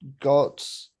he's got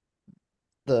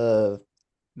the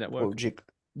Network.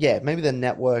 yeah, maybe the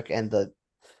network and the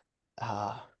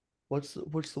what's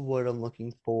the word I'm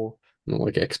looking for? Not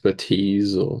like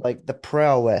expertise or Like the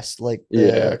prowess, like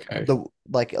yeah, okay. the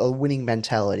like a winning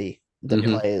mentality that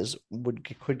Mhm. players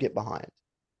could get behind.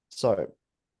 So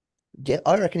yeah,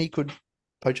 I reckon he could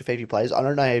poach a few players. I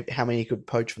don't know how many he could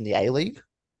poach from the A League,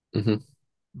 Mhm.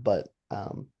 but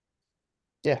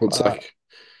yeah, Well, it's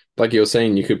like you were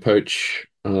saying, you could poach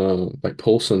like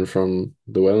Paulson from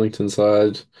the Wellington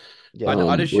side. yeah,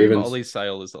 I'd Or assume even Ollie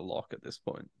Sale is a lock at this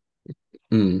point.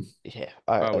 yeah.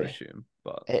 I would assume,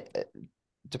 but It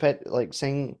depend like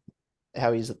seeing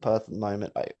how he's at Perth at the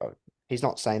moment. He's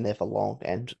not staying there for long,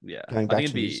 and yeah, going I back think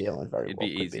to New Zealand very it'd well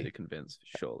be could easy be. to convince,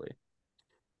 surely.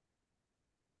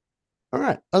 All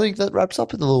right, I think that wraps up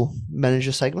the little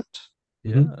manager segment.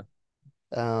 Yeah.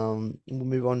 We'll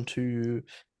move on to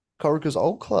Corica's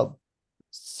old club,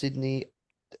 Sydney,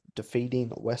 defeating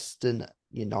Western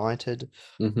United.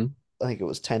 hmm I think it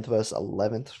was 10th versus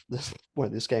 11th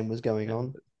when this game was going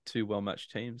on. 2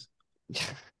 well-matched teams.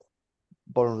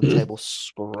 Bottom of the table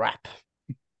scrap.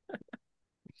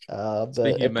 But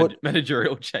Speaking of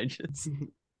managerial changes.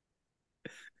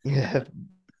 yeah,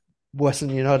 Western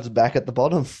United's back at the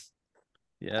bottom.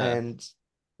 Yeah. And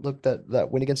look, that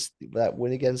win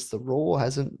against the Raw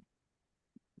hasn't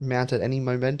mounted any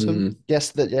momentum.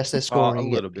 Yes, they're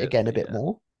scoring little bit, again a but bit yeah.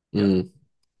 more. Mm.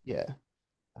 Yeah.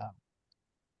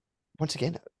 Once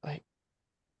again, like,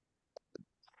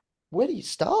 where do you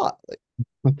start?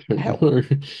 Like, I don't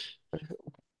know.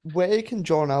 where can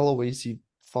John Aloisi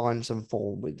find some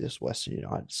form with this Western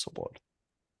United squad?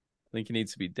 I think he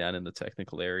needs to be down in the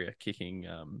technical area kicking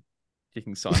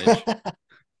signage.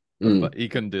 But he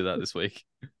couldn't do that this week.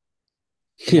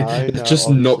 No,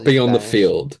 Just not obviously be on the Spanish.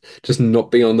 field. Just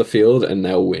not be on the field and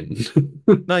they'll win.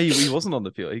 No, he wasn't on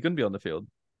the field. He couldn't be on the field.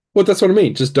 Well, that's what I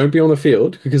mean. Just don't be on the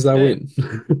field because they'll Yeah. win.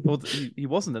 Well, he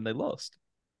wasn't, and they lost.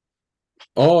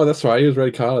 Oh, that's right. He was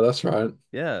red carded. That's right.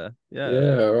 Yeah. Yeah,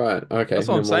 right. Okay. That's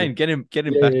what I'm never saying. mind. Get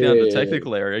him Yeah, back down to the yeah.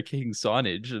 technical area, kicking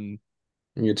signage, and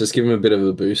You just give him a bit of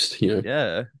a boost, you know.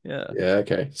 yeah. Yeah,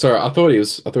 okay. Sorry, I thought he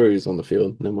was on the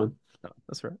field. Never mind. No,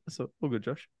 that's right. That's all good,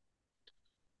 Josh.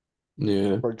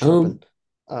 Yeah. We're tripping.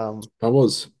 I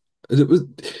was. It was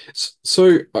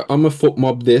so I'm a foot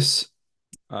mob this.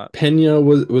 Pena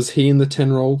was he in the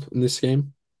 10 role in this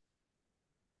game?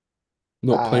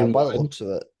 Not playing by the wide. looks of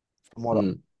it,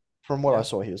 from what I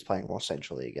saw, he was playing more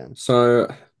centrally again. So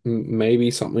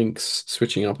maybe something's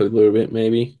switching up a little bit,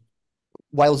 maybe.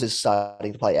 Wales is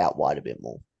starting to play out wide a bit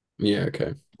more. Yeah,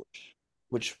 okay.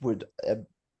 Which would,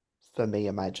 for me,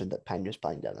 imagine that Pena's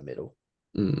playing down the middle.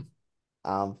 Mm.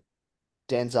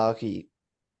 Dan Zarki,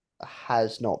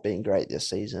 has not been great this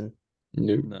season.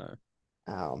 No. No.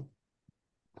 Um,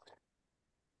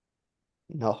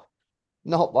 no,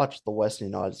 not much. The Western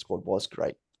United squad was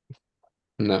great.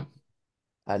 No.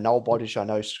 Noel Bodish, I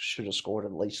know, should have scored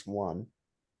at least one.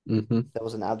 Hmm. There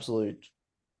was an absolute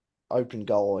open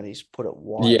goal, and he's put it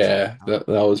wide. Yeah, somehow.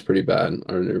 that was pretty bad.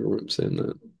 I remember saying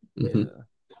that. Hmm.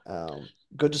 Yeah.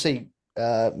 Good to see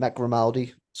Matt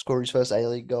Grimaldi score his first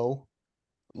A-League goal.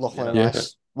 Lachlan Yeah. and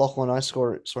Lachlan and I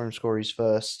saw him score his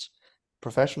first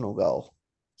professional goal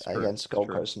It's true. against It's Gold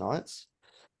true. Coast Knights.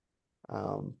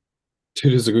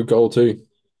 Dude, is a good goal too.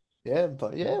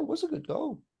 But it was a good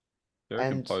goal. Very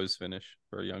And composed finish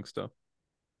for a youngster.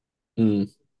 Mm.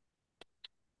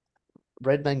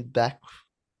 Redmayne back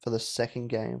for the second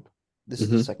game. This is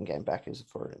the second game back is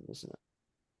for him, isn't it?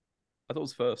 I thought it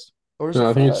was first. Or is No, it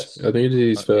I think first? I think it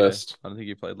is Yeah, first. I don't think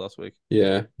he played last week.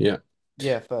 Yeah, yeah.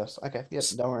 Yeah, first. Okay, yep,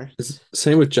 don't worry.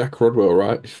 Same with Jack Rodwell,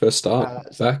 right? First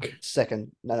start back.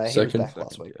 Second. No, he was Second. back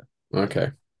last week. Yeah.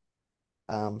 Okay.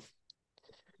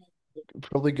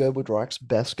 Probably Gerwood Reich's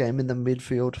best game in the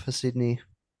midfield for Sydney.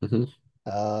 Hmm.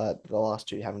 The last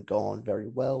two haven't gone very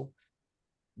well.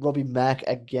 Robbie Mack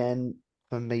again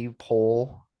for me,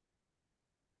 poor.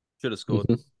 Should have scored.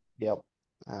 Mhm. Yep.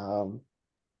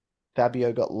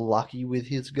 Fabio got lucky with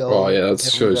his goal. Oh yeah, that's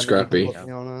If so we're gonna be scrappy.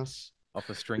 completely honest. Off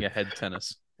a string of head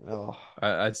tennis. Oh,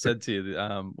 I said to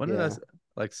you, when did Yeah.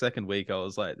 like second week, I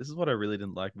was like, this is what I really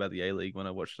didn't like about the A-League when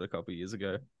I watched it a couple of years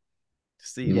ago.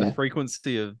 Just the Yeah.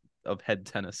 frequency of head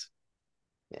tennis.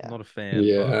 yeah. I'm not a fan.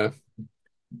 Yeah.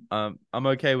 But, I'm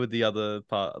okay with the other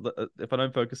part. If I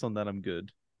don't focus on that, I'm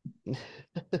good.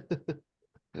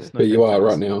 Just no But you head are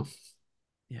right tennis. now.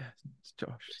 Yeah, it's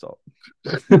Josh, stop.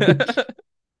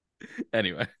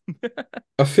 Anyway,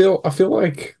 I feel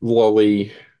like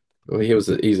Lolly, well, he was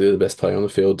easily the best player on the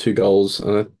field, 2 goals,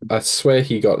 and I swear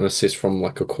he got an assist from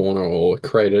like a corner or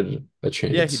created a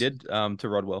chance. yeah, he did. To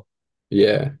Rodwell,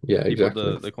 Yeah, yeah, he put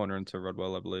exactly. the corner into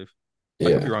Rodwell, I believe. I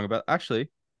could be Yeah. wrong about actually.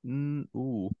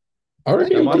 Ooh, I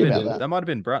reckon Yeah, he might did. about that. that might have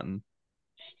been Bratton.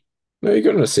 No, he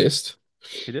got an assist.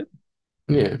 He did.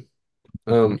 Yeah.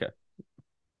 Okay.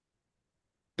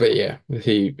 But yeah,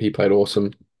 he played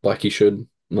awesome, like he should.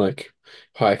 Like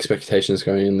high expectations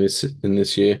going in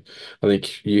this year. I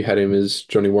think you had him as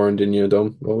Johnny Warren, didn't you,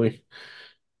 Dom? Ollie?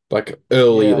 Like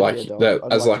early, Yeah, I like did. that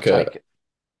I'd as like like to a take it.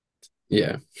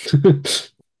 yeah.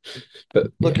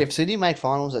 But Look, yeah. if Sydney make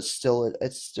finals, it's still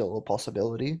a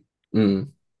possibility Mm,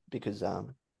 because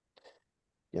everyone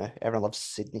loves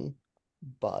Sydney,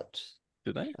 but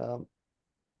Did they? yeah,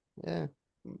 Yeah.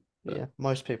 yeah,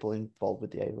 most people involved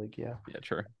with the A-League, yeah. Yeah,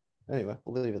 true. Anyway,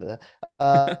 we'll leave it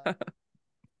there.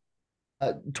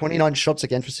 29 shots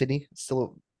again for Sydney. It's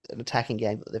still an attacking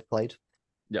game that they've played.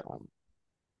 Yeah.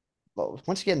 But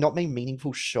once again, not many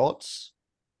meaningful shots.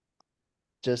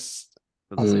 Just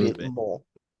Doesn't a seem to bit be. more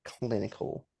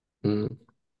clinical. mm.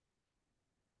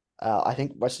 I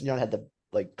think Western United had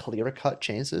the clearer cut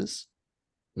chances.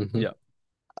 Mhm. Yeah.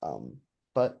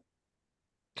 But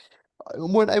I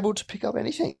weren't able to pick up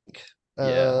anything.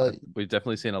 Yeah, we've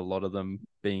definitely seen a lot of them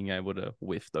being able to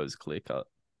whiff those clear cut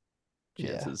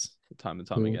Yeah. chances time and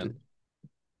time Mm. again.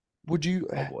 Would you?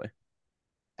 Oh boy.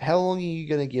 How long are you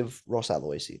gonna give Ross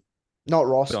Aloisi? Not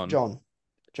Ross, John.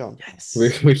 John. Yes.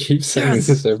 We keep saying Yes!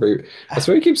 this I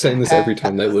swear we keep saying this every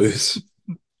time they lose.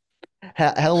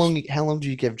 How long do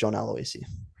you give John Aloisi?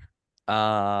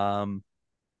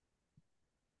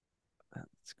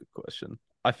 That's a good question.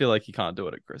 I feel like you can't do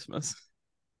it at Christmas.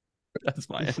 That's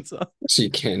my answer. So you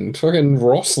can. Fucking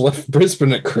Ross left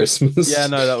Brisbane at Christmas. Yeah,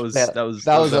 no, that was that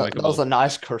was a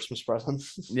nice Christmas present.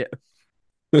 Yeah.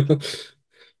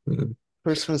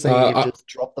 Christmas Uh, Eve, just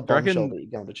drop the do you reckon- bombshell that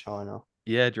you're going to China.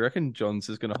 Yeah, do you reckon Johns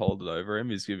is gonna hold it over him?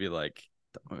 He's gonna be like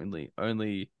the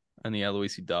only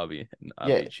Aloisi derby and I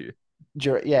Yeah. beat you. Do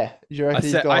you reckon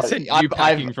he's I got, sent you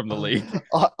packing from the league.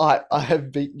 I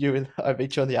have beat you I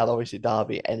beat you on the Aloisi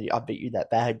derby, and I beat you that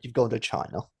bad. You've gone to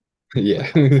China.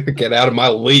 Yeah, get out of my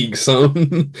league, son.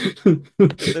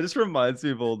 That just reminds me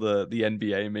of all the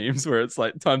NBA memes where it's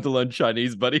like time to learn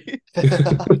Chinese, buddy.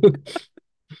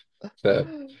 Fair.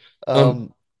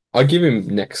 I'll give him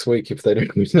next week if they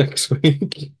don't win next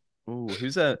week. Ooh,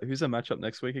 who's a matchup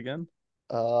next week again?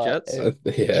 Jets? Yeah.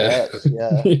 Jets,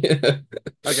 yeah. Yeah.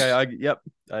 Okay,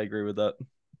 I agree with that.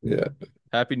 Yeah.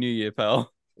 Happy New Year,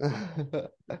 pal.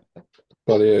 But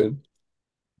yeah.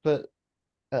 But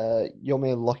your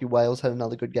man Lockie Wales had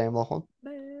another good game, Lachlan.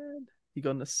 Man, he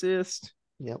got an assist.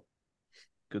 Yep.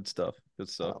 Good stuff. Good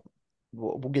stuff.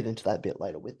 We'll get into that a bit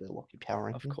later with the Lockie power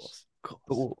rankings. Of course.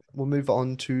 But we'll move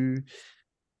on to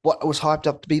what was hyped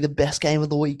up to be the best game of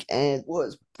the week and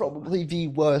was probably the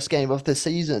worst game of the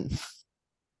season.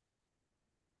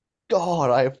 God,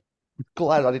 I'm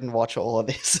glad I didn't watch all of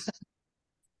this.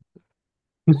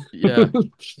 Yeah.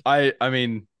 I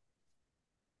mean,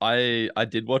 I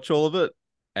did watch all of it,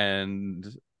 and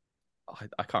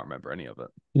I can't remember any of it.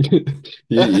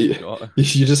 You, you, God.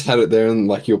 you just had it there and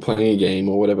like you're playing a game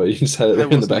or whatever. You just had it I there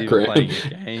in the wasn't even background. playing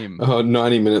a game. Oh,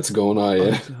 90 minutes gone. Oh, I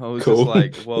yeah. was just Cool.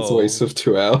 like, That's a waste whoa. of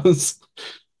 2 hours.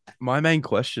 My main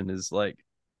question is like,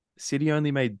 City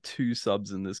only made 2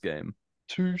 subs in this game.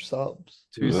 2 subs.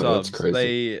 Two No, that's subs.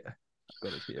 crazy. I've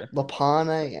got it here.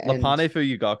 Lapane and Lapane for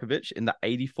Ugarkovic in the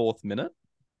 84th minute,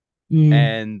 Mm.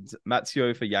 and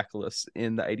Matsio for Yakulis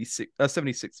in the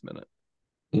 76th minute.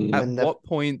 Mm. At And what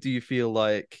point do you feel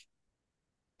like,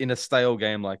 in a stale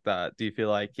game like that, do you feel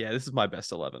like, yeah, this is my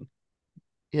best 11?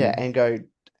 yeah, and go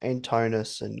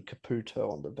Antonis and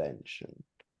Caputo on the bench and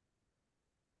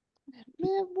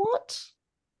man, what?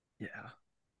 Yeah.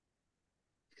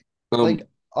 Like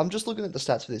I'm just looking at the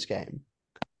stats for this game.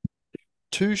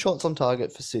 2 shots on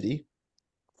target for City,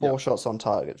 4 shots on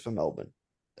target for Melbourne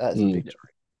as a Mm. victory.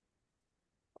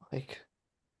 Like,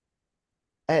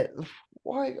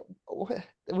 why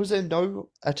was there no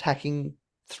attacking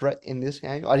threat in this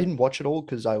game? I didn't watch it all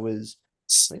because I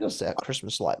think I was at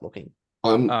Christmas light looking.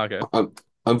 Okay.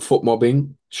 I'm foot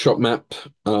mobbing, shot map,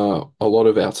 a lot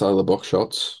of outside of the box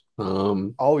shots.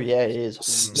 Oh yeah, it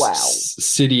is. Wow.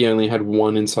 City only had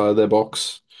 1 inside their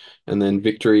box, and then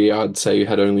Victory, I'd say,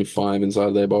 had only 5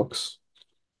 inside their box.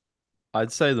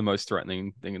 I'd say the most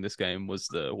threatening thing in this game was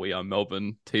the "We Are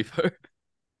Melbourne" tifo.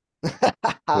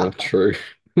 True.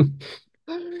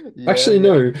 Yeah, Actually, yeah.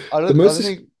 no. I The don't most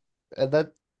think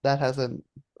that hasn't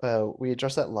we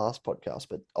addressed that last podcast,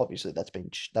 but obviously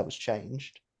that was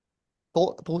changed.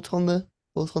 Thoughts on the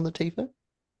tifo?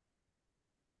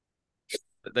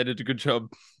 They did a good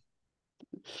job.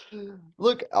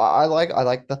 Look, I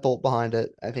like the thought behind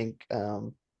it. I think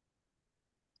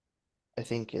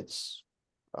it's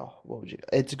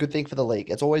it's a good thing for the league.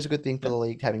 It's always a good thing for the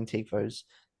league having tifos.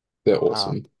 they're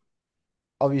awesome.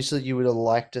 Obviously you would have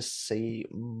liked to see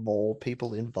more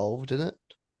people involved in it,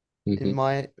 in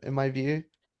Mhm. my view.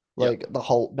 Like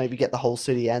maybe get the whole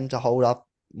city end to hold up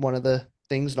one of the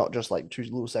things, not just like 2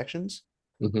 little sections.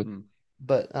 Mhm.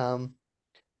 But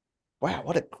wow,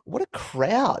 what a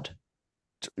crowd.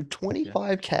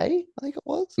 25K, I think it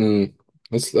was. Mm.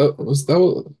 Was that almost?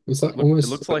 It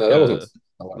looks like No, that wasn't. looks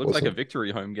like a wasn't.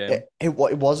 victory home game. It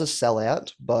was a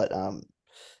sellout, but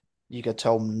you could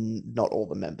tell not all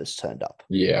the members turned up.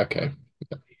 Yeah, okay.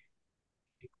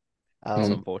 That's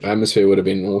Um, unfortunate. Atmosphere would have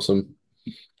been awesome.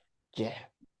 yeah,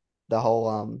 the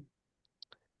whole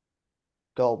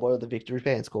God, what are the victory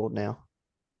fans called now?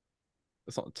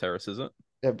 It's not the Terrace, is it?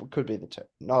 It could be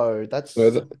no, that's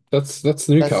No, that's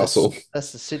Newcastle.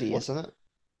 that's the city, What? isn't it?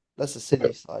 That's the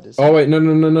city side, isn't Oh it? wait,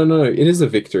 no. It is a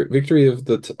victory. Victory of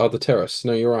the other terrace.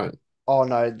 No, you're right. Oh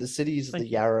no, the city is the Thank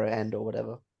you. Yarra end or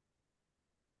whatever.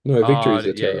 No, victory is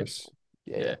the yeah. terrace.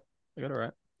 Yeah, I got it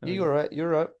right. you're right. You're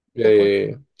right. Yeah, Fair yeah, point.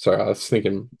 yeah. Sorry, I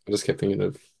just kept thinking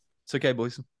of. It's okay,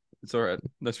 boys. It's all right.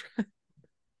 That's right.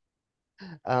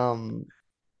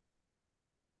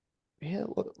 Yeah.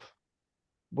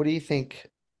 What do you think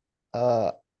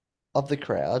of the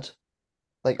crowd?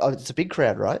 Like, it's a big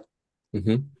crowd, right?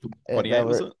 Hmm. 28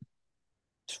 was it?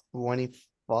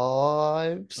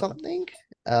 25 something.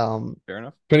 Fair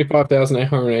enough.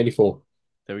 25,884.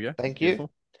 There we go. Thank you.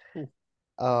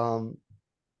 Beautiful.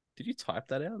 Did you type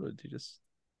that out, or did you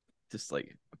just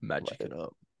like magic it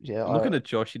up? Yeah, I'm looking at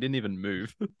Josh. He didn't even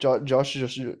move. Josh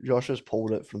just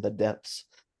pulled it from the depths.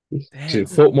 Damn.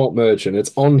 Fort Malt Merchant.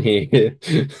 It's on here.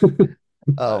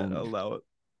 I'll allow it.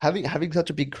 Having such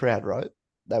a big crowd, right?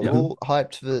 They were Yeah. all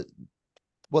hyped for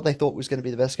what they thought was going to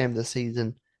be the best game of the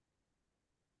season.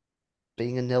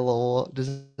 Being a nil or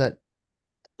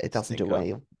it doesn't do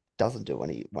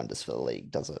any wonders for the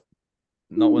league, does it?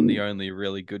 Not when the only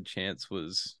really good chance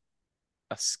was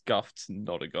a scuffed,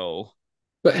 not a goal.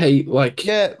 But hey, like,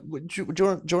 Yeah, do you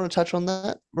want to touch on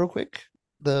that real quick?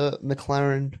 The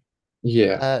McLaren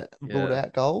yeah, ruled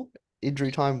out goal,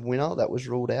 injury time winner that was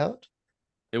ruled out.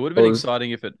 It would have been Or- exciting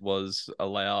if it was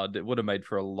allowed. It would have made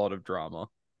for a lot of drama.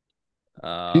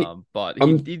 But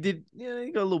he did. Yeah,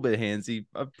 he got a little bit handsy.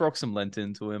 I brought some lent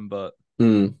into him, but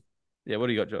yeah. What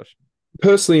do you got, Josh?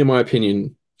 personally, in my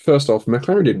opinion, first off,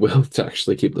 McLaren did well to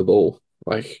actually keep the ball.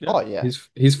 Like, Yeah. Oh yeah,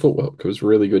 his footwork was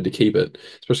really good to keep it,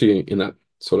 especially in that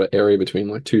sort of area between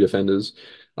like 2 defenders.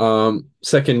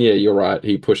 Second, yeah, you're right.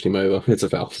 He pushed him over. It's a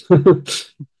foul.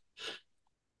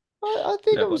 I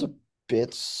think Yeah, it was a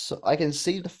bit. I can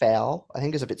see the foul. I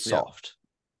think it's a bit Yeah. soft,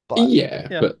 but Yeah,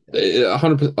 Yeah. but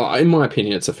 100%. In my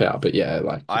opinion, it's a foul. But yeah,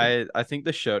 like I think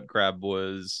the shirt grab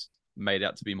was made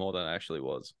out to be more than it actually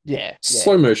was. yeah,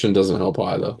 slow motion doesn't help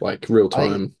either. Like real I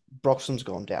think time. Broxham's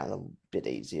gone down a bit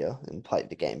easier and played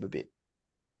the game a bit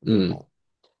Mm. more.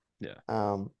 Yeah.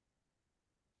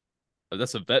 But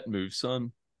that's a vet move,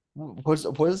 son. was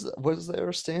there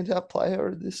a standout player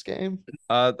in this game?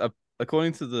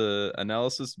 According to the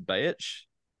analysis, Bayich.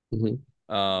 Mhm.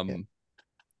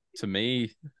 To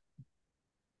me,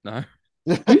 no.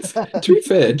 To be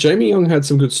fair, Jamie Young had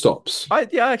some good stops.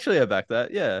 Actually, I back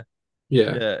that. Yeah.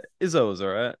 Izzo was all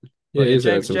right. Yeah, But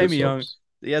Izzo had some good Jamie Young,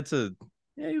 stops.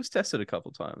 he was tested a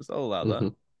couple times. I'll allow that.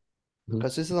 Mhm.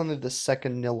 Because this is only the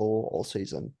second nil all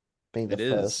season, being the It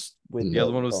is. first with The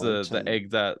other one was the Wellington. egg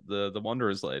that the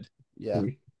Wanderers laid. Yeah,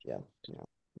 Mm. yeah.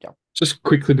 Just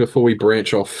quickly before we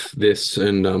branch off this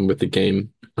and with the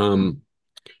game,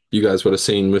 you guys would have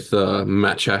seen with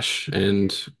Matchash and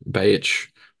Bayich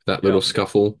that little Yeah.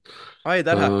 scuffle. Oh, yeah,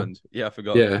 that happened. Yeah, I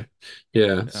forgot.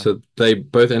 Yeah. So they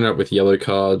both ended up with yellow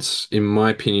cards. In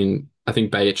my opinion, I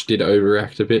think Bayich did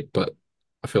overact a bit, but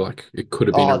I feel like it could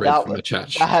have been a red for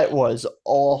Matchash. That was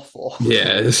awful.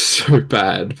 Yeah, it's so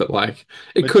bad, but like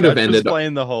it could have ended up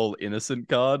playing the whole innocent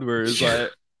card where it's like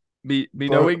me Bro.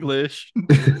 no English.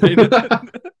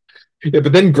 Yeah,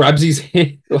 but then grabs his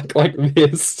head like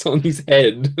this on his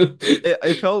head.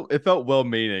 it felt well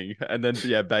meaning, and then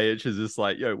Bayich is just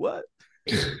like, yo, what?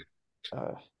 It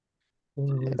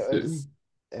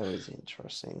was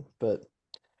interesting, but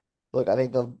look, I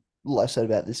think the less said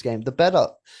about this game, the better.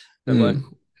 We'll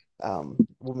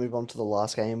move on to the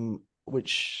last game,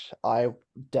 which I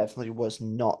definitely was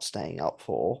not staying up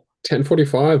for.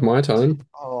 10:45 my time.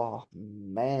 Oh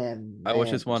man, I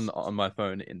watched this one on my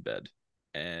phone in bed,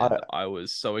 and I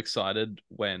was so excited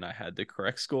when I had the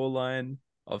correct score line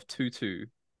of 2-2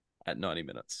 at 90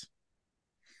 minutes.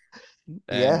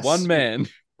 And one man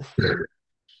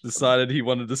decided he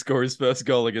wanted to score his first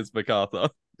goal against MacArthur.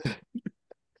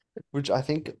 Which I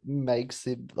think makes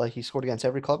it like he scored against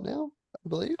every club now, I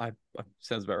believe.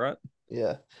 Sounds about right.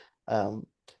 Yeah.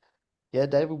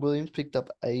 David Williams picked up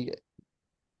a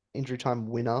injury time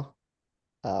winner.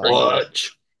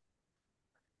 Clutched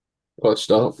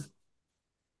up.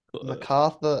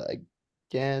 MacArthur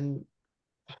again.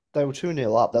 They were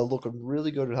 2-0 up. They were looking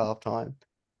really good at halftime.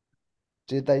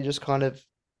 Did they just kind of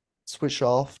switch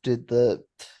off? Did the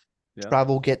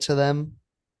travel get to them?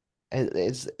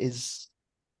 Is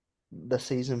the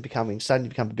season starting to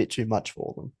become a bit too much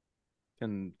for them?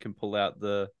 Can pull out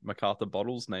the MacArthur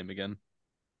Bottles name again.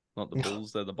 Not the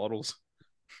Bulls, they're the Bottles.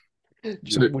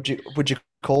 Would you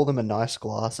call them a nice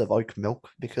glass of oat milk?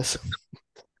 Because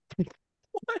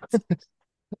what?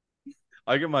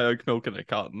 I get my oat milk in a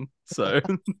carton, so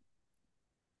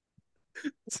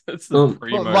it's the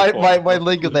primo my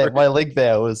link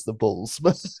there was the Bulls.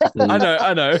 I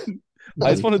know.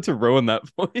 I just wanted to ruin that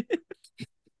for you.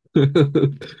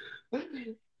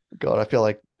 God, I feel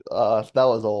like that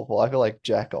was awful. I feel like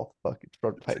Jack off fucking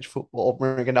front page football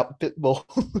bringing up a bit more.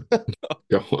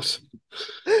 God.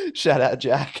 Shout out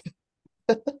Jack.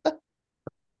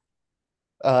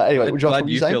 Anyway, I'm glad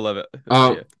you feel of it.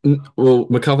 Well,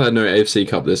 MacArthur had no AFC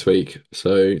Cup this week,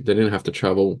 so they didn't have to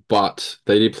travel, but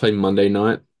they did play Monday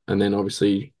night and then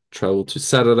obviously travel to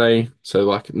Saturday. So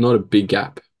like not a big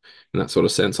gap in that sort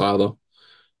of sense either.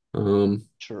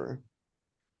 True.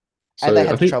 So and they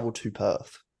had to travel to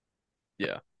Perth.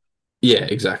 Yeah. Yeah,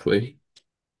 exactly.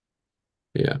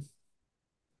 Yeah.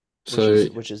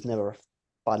 Which is never a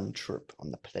fun trip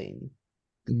on the plane.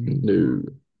 No.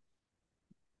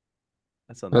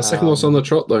 That's second loss on the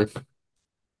trot though.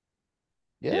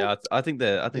 Yeah, I think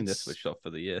they're switched off for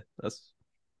the year. That's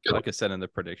like I said in the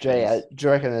predictions. Jay, do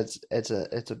you reckon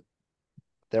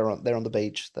they're on the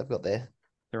beach? They're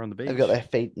on the beach. They've got their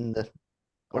feet in the.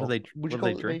 What are they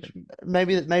drinking?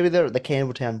 Maybe they're at the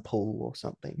Campbelltown pool or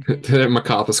something. They're at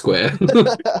MacArthur Square.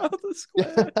 MacArthur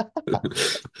Square.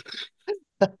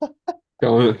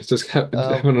 Go on, just having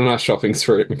a nice shopping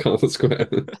spree at MacArthur Square.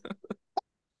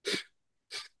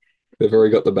 They've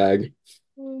already got the bag.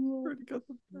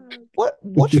 What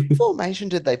formation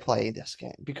did they play in this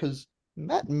game? Because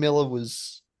Matt Miller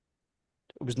was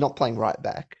not playing right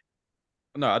back.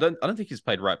 No, I don't think he's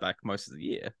played right back most of the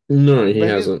year. No, he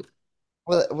hasn't.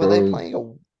 Were they playing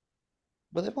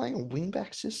a wing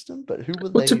back system? But who were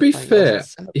they? But to be fair,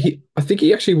 I think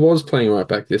he actually was playing right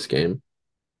back this game.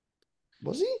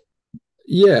 Was he?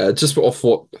 Yeah, just off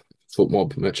what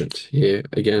Mob Merchant here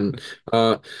again.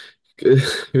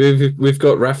 We've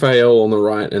got Raphael on the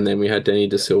right, and then we had Danny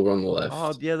De Silva on the left.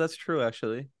 Oh, yeah, that's true,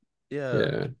 actually.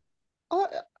 Yeah.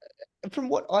 From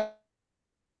what I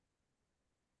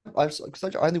because I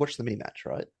only watched the mini match,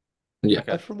 right? Yeah.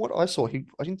 Okay. From what I saw, I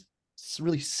didn't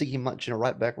really see him much in a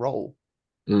right back role.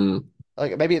 Mm,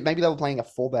 Like maybe they were playing a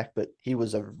fullback, but he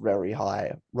was a very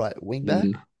high right wing back.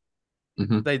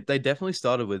 hmm They definitely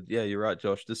started with, yeah, you're right,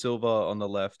 Josh. De Silva on the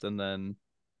left, and then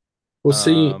We'll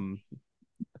see.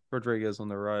 Rodriguez on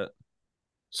the right.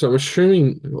 So I'm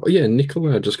assuming, yeah,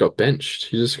 Nicola just got benched.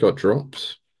 He just got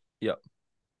dropped. Yep.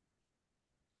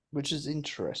 Which is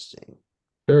interesting.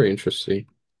 Very interesting.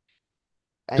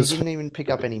 And he 'Cause didn't even pick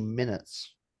up any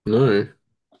minutes. no,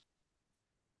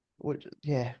 Which,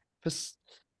 yeah,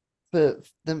 for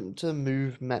them to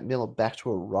move Matt Miller back to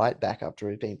a right back after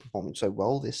he's been performing so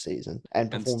well this season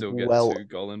and And performed still get well, 2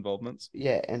 goal involvements.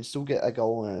 yeah, and still get a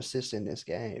goal and an assist in this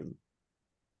game.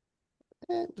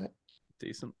 That'd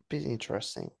Decent. be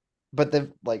interesting. But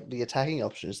the attacking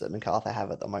options that MacArthur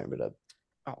have at the moment are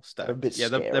Oh, a stacked. bit Yeah,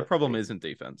 their scary. problem isn't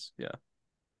defense. Yeah.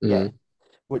 Yeah. Mm,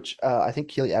 Which I think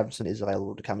Keely Abson is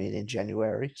available to come in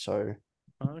January, so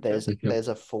Oh, okay. there's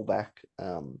a fullback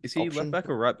Is he option. left back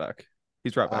or right back?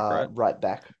 He's right back, right? Right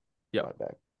back. Yep. Right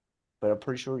back. But I'm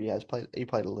pretty sure he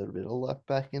played a little bit of left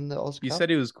back in the Oz You Cup. said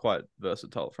he was quite Yeah,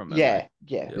 versatile from memory. yeah.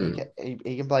 Yeah.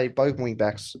 He can play both wing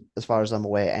backs as far as I'm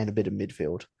aware, and a bit of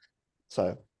midfield.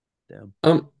 So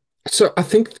Damn. So I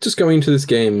think just going into this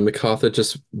game, MacArthur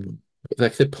just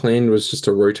like their plan was just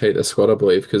to rotate their squad, I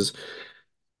believe, because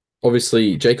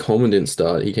obviously Jake Holman didn't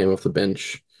start. He came off the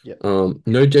bench. Yep.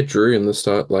 No Jet Drew in the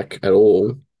start, like at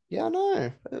all. yeah, I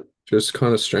know. Just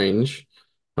kind of strange.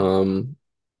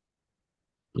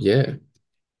 Yeah,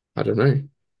 I don't know.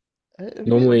 It'd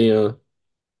Normally,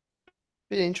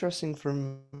 be interesting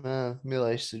from Mile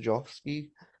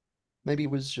Sejovsky. Maybe he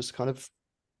was just kind of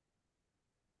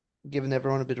giving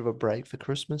everyone a bit of a break for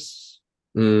Christmas.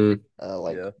 mm,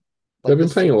 Yeah. they've been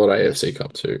this playing a lot of this- AFC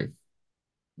Cup too.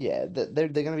 Yeah, they're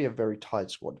going to be a very tight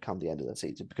squad come the end of the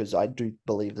season because I do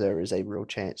believe there is a real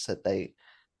chance that they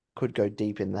could go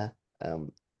deep in the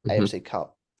Mhm. AFC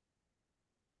Cup.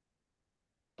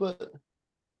 But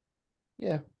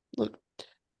yeah, look,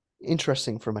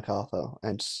 interesting for MacArthur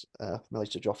and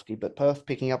Melissa Jofsky, but Perth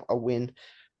picking up a win,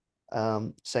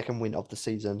 second win of the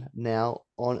season, now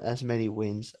on as many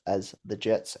wins as the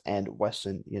Jets and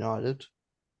Western United.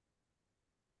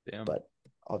 Damn. But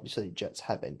obviously, Jets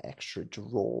have an extra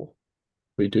draw.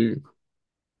 We do.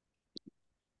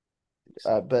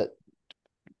 But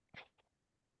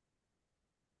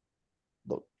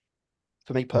look,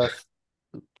 for me, Perth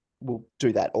will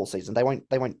do that all season. They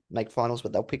won't make finals,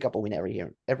 but they'll pick up a win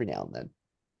every now and then.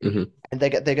 Mhm. And they're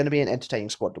going to be an entertaining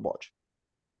squad to watch.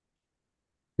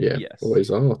 Yeah, Yes.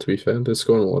 always are, to be fair. They're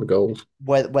scoring a lot of goals.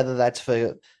 Whether that's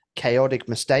for chaotic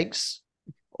mistakes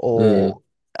or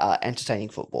entertaining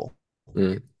football.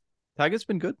 Taggart's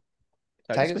been good.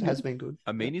 Taggart has been good.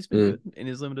 Amini's been good in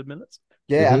his limited minutes.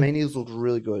 Yeah, Mhm. I mean he's looked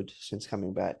really good since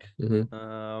coming back. hmm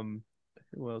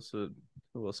Who else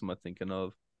am I thinking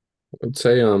of? I'd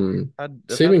say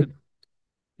Even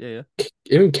yeah,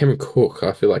 even Cameron Cook,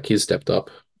 I feel like he's stepped up.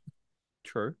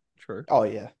 true. Oh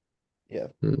yeah. Yeah.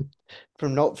 Mm.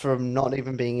 From not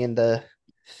even being in the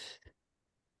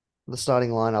starting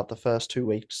lineup the first 2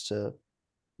 weeks to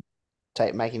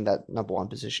making that number one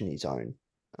position his own.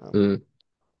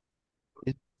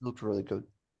 It looked really good.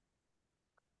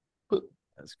 But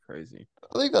That's crazy.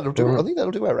 I think that'll do. Alright. I think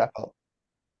that'll do our wrap up.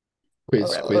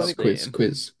 Quiz.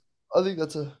 I think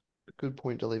that's a good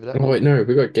point to leave it at. Oh wait, no,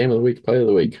 we got game of the week, player of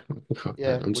the week.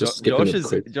 Yeah. I'm just skipping Josh the is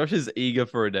quiz. Josh is eager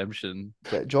for redemption.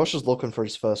 Yeah, Josh is looking for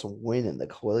his first win in the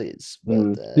quiz.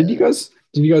 But Did you guys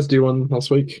do one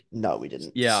last week? No, we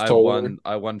didn't. Yeah, Stolen.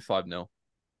 I won 5-0.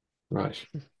 Right.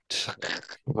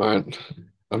 All right.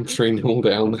 I'm 3-0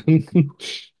 down then.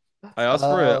 I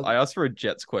asked for a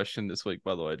Jets question this week,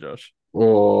 by the way, Josh.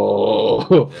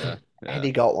 Oh. Yeah. And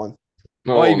he got one.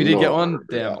 Oh, you did get no. one?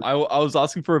 Damn. I was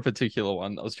asking for a particular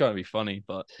one. I was trying to be funny,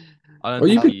 but I don't Oh,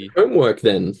 you think did homework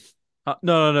then.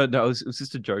 No. It was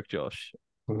just a joke, Josh.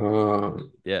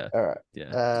 Yeah. All right.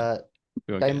 Yeah.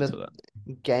 We won't get into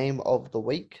that. Game of the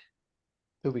week.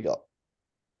 Who we got?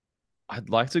 I'd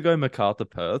like to go MacArthur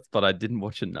Perth, but I didn't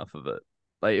watch enough of it.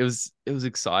 Like it was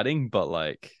exciting, but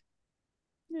like,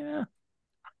 yeah.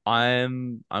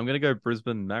 I'm gonna go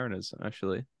Brisbane Mariners,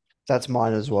 actually. That's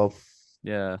mine as well.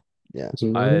 Yeah. Yeah.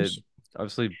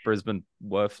 Obviously Brisbane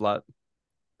were flat.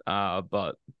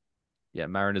 But yeah,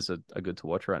 Mariners are good to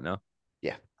watch right now.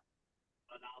 Yeah.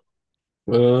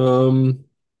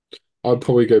 I'd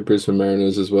probably go Brisbane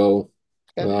Mariners as well.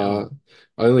 Okay.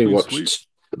 I only Sweet.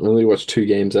 watched 2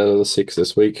 games out of the 6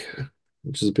 this week,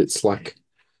 which is a bit slack.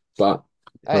 But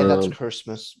Hey, that's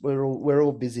Christmas. We're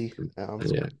all busy.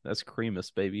 yeah. That's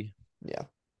Creamus, baby. Yeah.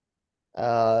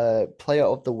 Player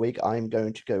of the week, I'm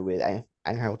going to go with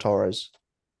Angel Torres.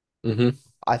 Hmm.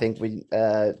 I think we You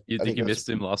I think think you it was missed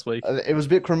him last week? it was a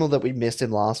bit criminal that we missed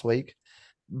him last week,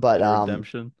 but Your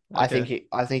redemption. Okay.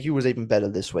 I think he was even better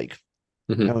this week.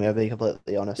 Hmm. I'm gonna be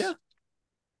completely honest. Yeah.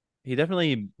 He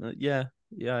definitely. Yeah.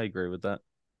 Yeah, I agree with that.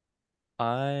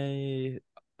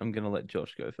 I'm gonna let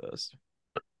Josh go first.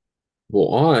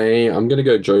 Well, I'm gonna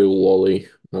go Joe Lolly.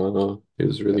 He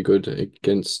was really Yep. good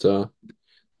against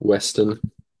Western.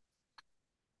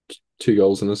 2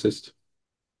 goals and assist.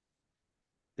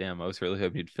 Damn, I was really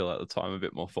hoping you'd fill out the time a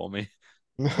bit more for me.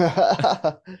 Do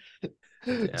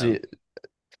Damn.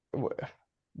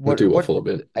 I do what waffle a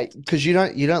bit. because you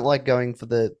don't like going for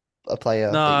a player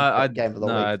No, that you I put game of the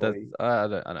no, week for that you.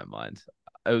 I don't mind.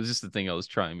 It was just the thing I was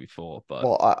trying before, but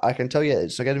Well, I can tell you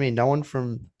it's not going to be no one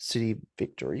from City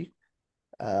Victory.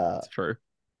 it's true.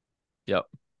 Yep.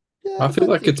 Yeah, I I feel don't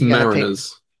like think it's you're going to pick.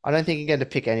 Mariners. I don't think you're going to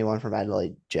pick anyone from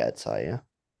Adelaide Jets, are you?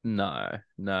 No,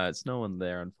 no, it's no one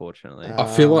there, unfortunately.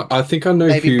 I think I know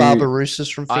Maybe who.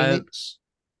 Barbarousas from I Phoenix.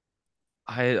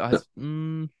 I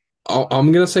mm,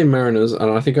 I'm gonna say Mariners, and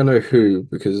I think I know who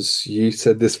because you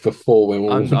said this before when we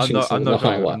were watching some of the I'm not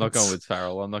going highlights. with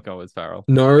Farrell. I'm not going with Farrell.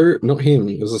 No, not him.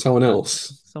 It was someone No,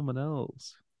 else. someone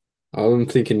else. I'm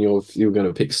thinking you're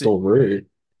gonna pick See, Storm Rue.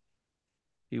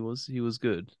 he was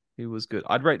good. He was good.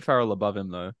 I'd rate Farrell above him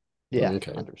though. Yeah,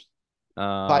 Okay. 100%.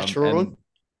 And Sharon.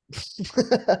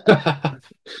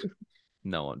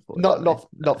 no, unfortunately, no.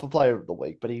 Not for player of the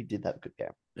week, but he did have a good game.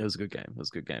 It was a good game. It was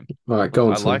a good game. All right, go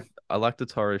on, son. I like the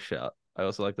Torres shout. I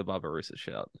also like the Barbarossa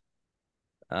shout.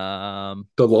 The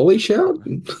lolly shout?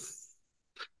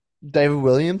 David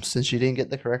Williams, since you didn't get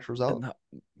the correct result. and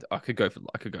I could go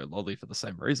Lolly for the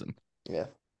same reason, Yeah.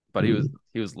 but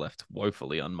he was left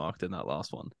woefully unmarked in that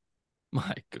last one.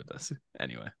 My goodness.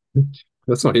 Anyway,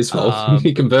 That's not his fault. He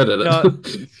um, converted no,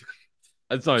 it.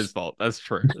 it's not his fault. That's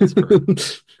true. That's true.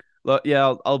 Look,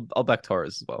 yeah, I'll back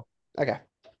Torres as well. Okay.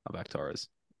 I'll back Torres.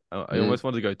 I Mm. almost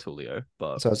wanted to go Tulio,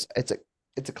 but So it's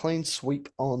a clean sweep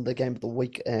on the game of the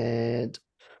week, and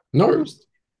No.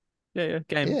 yeah,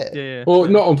 game, Yeah. yeah. Well,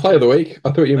 No, not on player of the week.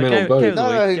 I thought you No, meant on game both. of the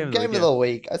no, week, game of the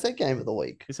week. I said game of the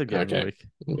week. He said game of the Okay.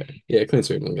 week. Okay. Yeah, clean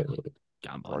sweep on game of the week.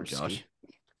 Come on, Josh.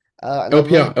 And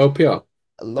LPR, LPR.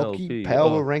 Locky LP,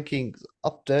 Power oh. Rankings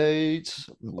update.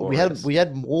 Glorious. We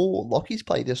had more Lockies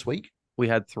play this week. We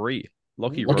had 3.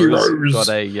 Lockie Lockie Rose Rose.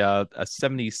 got a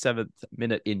 77th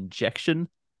minute injection.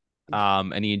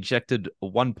 And he injected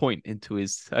 1 point into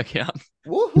his account.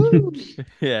 Woohoo!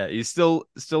 Yeah, he's still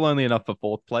only enough for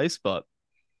 4th place, but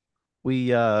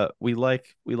we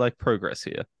like progress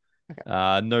here.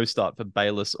 Okay. No start for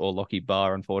Bayless or Lockie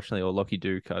Barr, unfortunately, or Lockie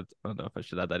Duke. I don't know if I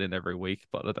should add that in every week,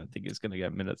 but I don't think he's going to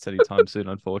get minutes anytime soon,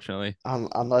 unfortunately.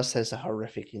 Unless there's a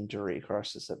horrific injury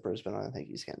crisis at Brisbane, I don't think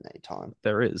he's getting any time.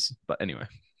 There is, but anyway,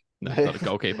 no, not a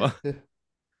goalkeeper.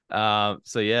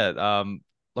 So yeah,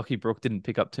 Lockie Brook didn't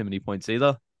pick up too many points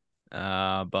either.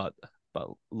 But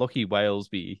Lockie Wales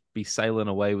be sailing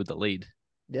away with the lead.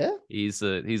 Yeah. He's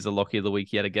the Lockie of the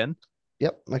week yet again.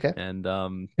 Yep. Okay. And How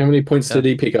many points did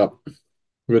he pick up?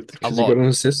 Because he lot. got an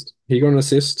assist. He got an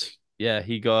assist. Yeah,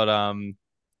 he got I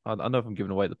don't know if I'm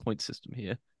giving away the point system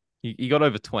here. He got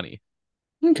over 20.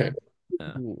 Okay.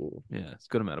 Yeah, Ooh, it's a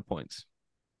good amount of points.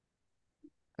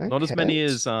 Not as okay. many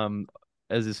as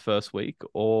his first week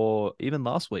or even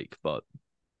last week, but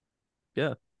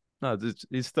yeah. No, it's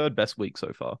his 3rd best week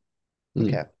so far.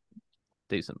 Okay.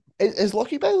 Decent. Is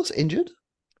Lockie Bayless injured?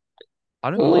 I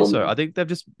don't believe so. I think they've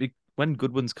just when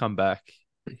Goodwin's come back,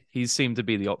 he's seemed to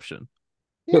be the option.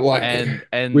 But like,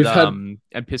 And we've had and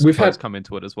Piscopo's come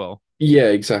into it as well. yeah,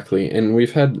 exactly, and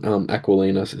we've had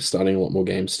Aquilina starting a lot more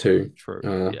games too. True.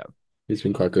 Yeah, he's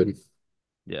been quite good.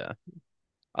 Yeah.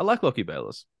 I like Lockie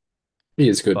Bayless. He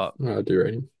is good. But I do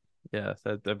rate him. yeah,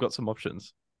 they've got some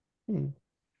options.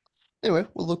 Anyway,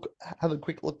 we'll have a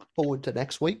quick look forward to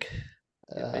next week.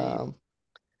 Yeah.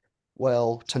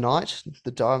 Well, tonight,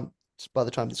 by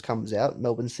the time this comes out,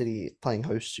 Melbourne City playing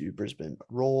host to Brisbane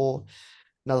Roar.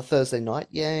 Another Thursday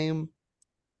night game.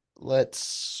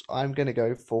 I'm gonna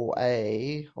go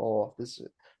for this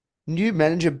new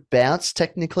manager bounce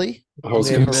technically. I was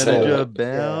Yeah, going to say Manager that.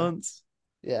 bounce.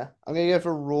 Yeah, I'm gonna go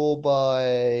for Roar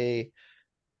by.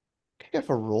 Gonna go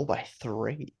for Roar by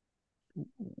 3.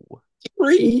 Ooh.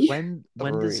 3. When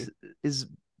Three. is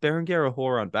Berenguer or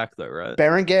Horan back though, right?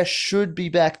 Berenguer should be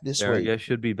back this Berenguer week.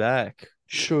 should be back.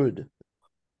 Should.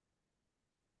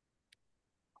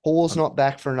 Hall's not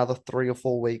back for another 3 or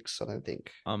 4 weeks, I don't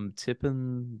think. I'm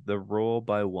tipping the Raw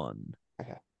by 1.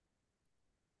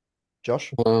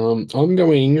 Josh? I'm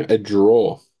going a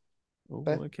draw. Oh,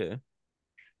 Okay. okay.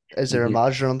 Is there a Mhm.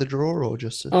 margin on the draw or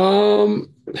just a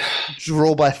Um,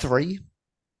 draw by 3?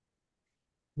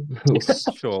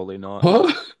 Surely not.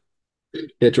 huh?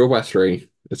 Yeah, draw by 3.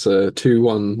 It's a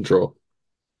 2-1 draw.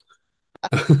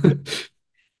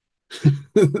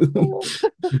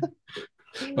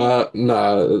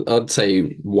 No, I'd say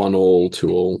 1-1,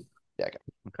 2-1. Yeah, okay.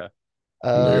 Okay. No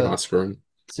Uh, high scoring.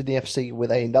 Sydney FC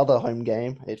with another home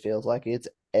game. It feels like it's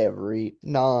every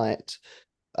night.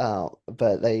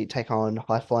 But they take on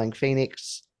High Flying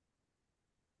Phoenix.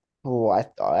 Oh,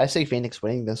 I see Phoenix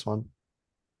winning this one.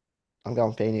 I'm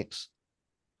going Phoenix.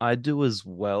 I do as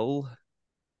well.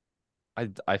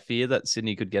 I fear that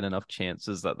Sydney could get enough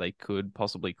chances that they could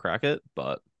possibly crack it,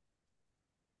 but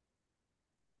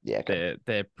Yeah, okay.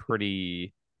 they're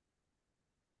pretty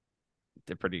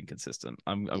inconsistent.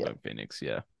 I'm Yeah. going Phoenix,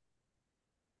 yeah.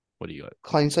 What do you got?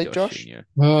 Clean sweep, Josh Josh? Junior?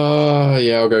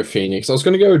 Yeah, I'll go Phoenix. I was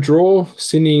going to go draw.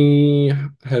 Sydney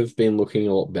have been looking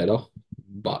a lot better,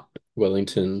 but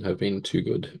Wellington have been too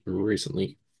good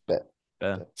recently, Bet.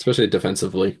 Yeah. especially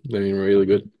defensively. They've been really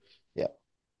good. Yeah.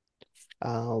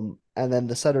 And then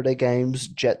the Saturday games,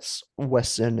 Jets,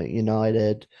 Western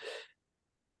United.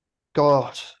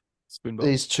 God, Spoonbill.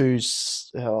 these two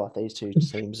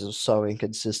teams are so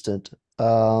inconsistent.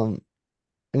 I'm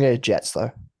going to Jets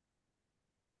though.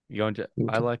 You going Jet?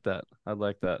 I like that. I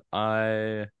like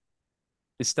that.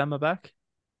 Is Stammer back?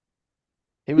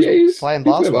 He was Yeah, playing he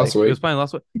last played last week. He week. was playing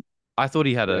last week. I thought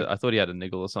he had Yeah. a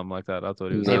niggle or something like that. I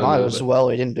thought he was He No, out a might no. little as bit. well.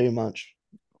 He didn't do much.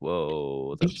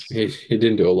 Whoa, that's He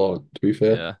didn't do a lot, to be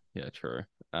fair. yeah, true.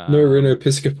 No Reno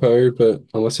Piscopo, but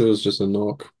unless it was just a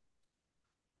knock,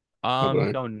 I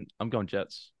don't know. I'm going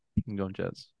Jets. I'm going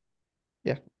Jets.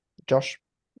 Yeah. Josh?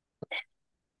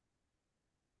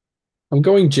 I'm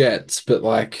going Jets, but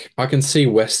like I can see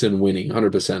Western winning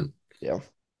 100%. Yeah.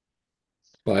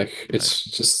 Like it's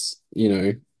Nice. just,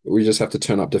 we just have to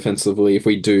turn up defensively. If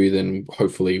we do, then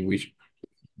hopefully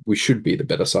we should be the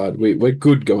better side. We're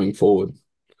good going forward.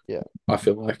 Yeah. I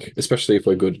feel like, especially if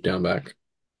we're good down back.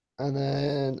 And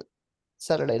then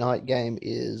Saturday night game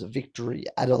is Victory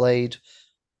Adelaide.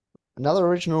 Another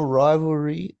original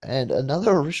rivalry and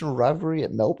another original rivalry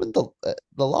at Melbourne.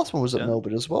 The last one was at Yeah.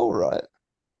 Melbourne as well, right?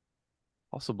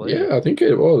 Possibly. Yeah, I think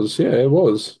it was. Yeah, it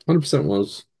was. 100%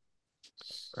 was.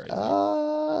 Crazy.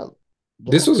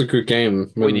 This was a good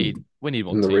game we need more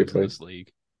in the teams in replay. this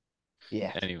league.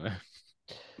 Yeah. Anyway.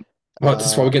 Oh,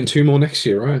 that's why we're getting 2 more next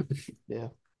year, right? Yeah.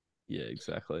 Yeah,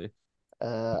 exactly.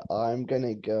 I'm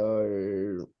gonna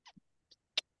go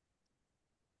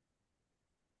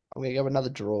another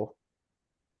draw.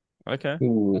 Okay.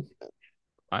 Ooh.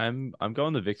 I'm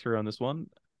going the victory on this one.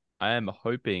 I am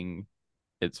hoping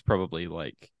it's probably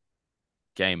like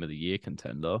game of the year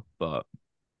contender, but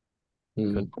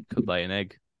could lay an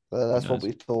egg. That's what knows?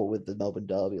 we thought with the Melbourne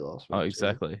Derby last week. Oh, too.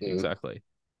 exactly, Mm. exactly.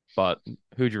 But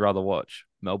who'd you rather watch,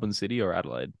 Melbourne City or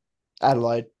Adelaide?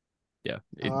 Adelaide. Yeah,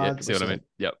 see what I 100%. mean?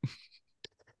 Yep.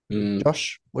 Mm.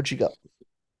 Josh, what you got?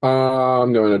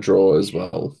 I'm going to draw as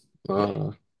well.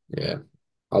 Yeah.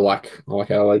 I like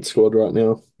Adelaide squad right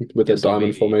now with their Guess I'll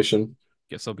diamond be- formation.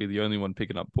 Guess I'll be the only one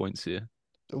picking up points here.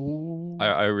 Ooh.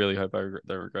 I really hope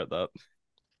they regret that.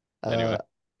 Anyway.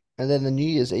 And then the New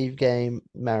Year's Eve game,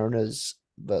 Mariners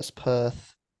versus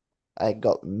Perth. I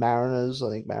got Mariners. I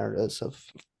think Mariners have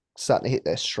starting to hit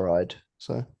their stride.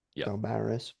 So Yeah. go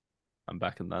Mariners. I'm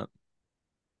backing that.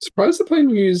 Surprised they're playing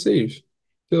New Year's Eve.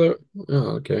 Oh,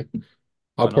 okay.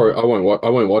 Why not? I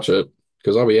won't watch it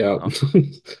because I'll be out.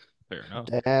 Fair enough.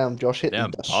 Damn, Josh hitting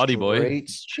Damn, the party boy.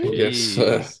 streets. Jeez. Yes,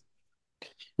 Jeez.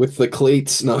 with the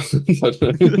cleats. No,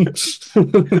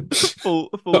 Full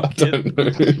I kit. don't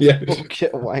know. Yeah.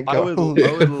 Get wanker. I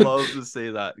would love to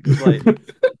see that because like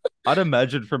I'd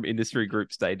imagine from Industry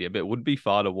Group Stadium it would be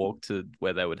far to walk to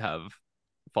where they would have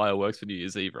fireworks for New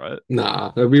Year's Eve, right?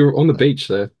 Nah, we were on the beach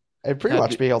there. It'd pretty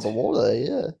That'd much be- be on the water, yeah.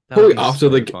 That would Probably be after so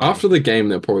funny. after the game,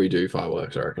 they'll probably do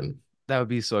fireworks, I reckon. That would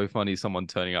be so funny. Someone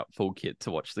turning up full kit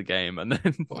to watch the game and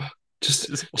then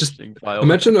Just watching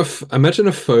fireworks. imagine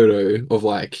a photo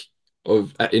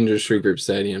of at Industry Group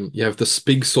Stadium. You have the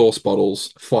big sauce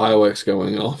bottles, fireworks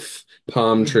going off,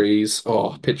 palm trees.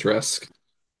 Oh, picturesque.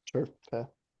 Sure, fair.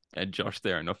 And Josh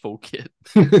there in a full kit.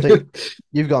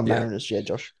 You've gone Yeah. Mariners, yeah,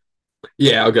 Josh.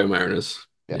 Yeah, I'll go Mariners.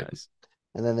 Yeah. Nice.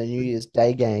 And then the New Year's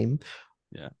Day game.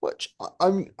 Yeah. Which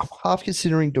I'm half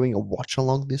considering doing a watch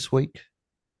along this week.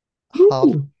 Half,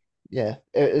 Ooh. yeah.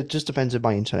 It just depends if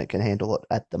my internet can handle it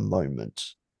at the moment.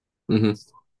 Mhm.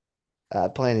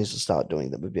 Plan is to start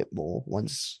doing them a bit more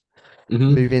once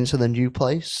Mhm. move into the new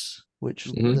place, which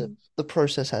Mhm. the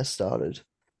process has started.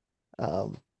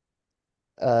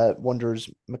 Wanderers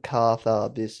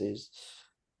MacArthur, this is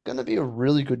gonna be a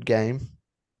really good game.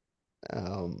 I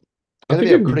Gonna think be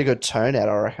a it'd be, pretty good turnout,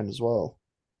 I reckon, as well.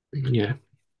 yeah.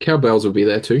 Cowbells will be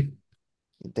there too.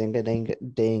 Ding a ding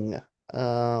ding.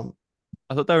 I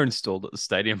thought they were installed at the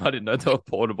stadium. I didn't know they were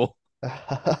portable.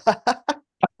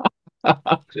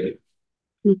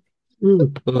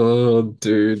 Oh,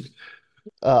 dude.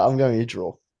 I'm going to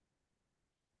draw.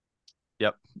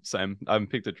 Yep, same. I haven't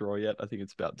picked a draw yet. I think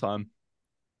it's about time.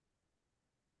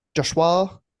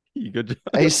 Joshua, You good?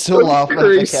 he's still laughing at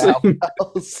the Increasing.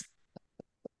 cowbells.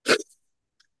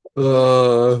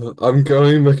 I'm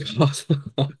going MacArthur.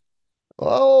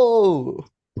 Oh,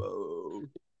 Whoa.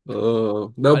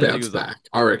 They'll I didn't think it bounce was a back.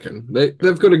 I reckon they've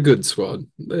got a good squad.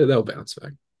 They'll bounce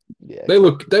back. yeah. They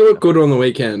look good on the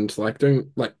weekend. Like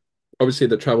doing like obviously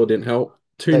the travel didn't help.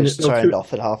 They just They were turned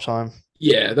off at halftime.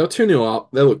 yeah, they're 2-0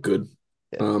 up. They look good.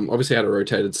 Yeah. Obviously had a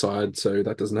rotated side, so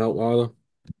that doesn't help either.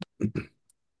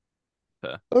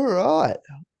 All right,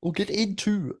 we'll get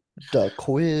into the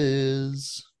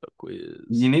quiz. Quiz.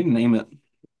 You need to name it.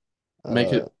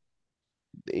 Make it.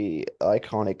 The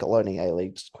iconic Learning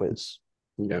A-Leagues quiz.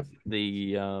 Yeah.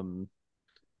 The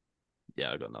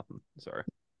Yeah, I got nothing. Sorry.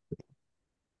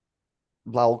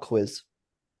 Lol quiz.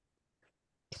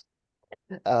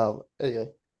 Anyway.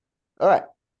 All right.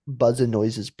 Buzzer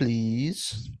noises,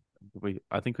 please.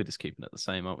 I think we're just keeping it the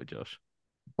same, aren't we, Josh?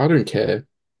 I don't care.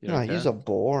 You No, don't yous care? are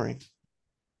boring.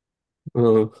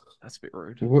 That's a bit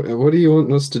rude. What do you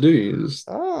want us to do?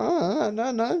 Oh,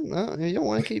 no. You don't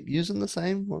want to keep using the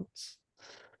same ones.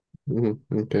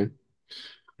 Okay.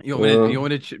 You want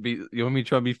me to be? You want me to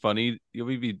try and be funny? You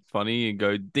want me to be funny and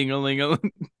go ding a ling a?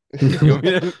 You want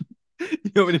me to?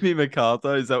 You want me to be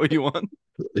MacArthur? Is that what you want?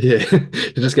 Yeah,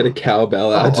 you just get a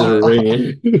cowbell out, just Oh.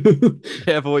 ringing.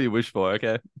 Careful what you wish for,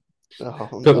 okay?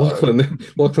 Oh, But no.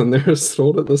 Lachlan, they're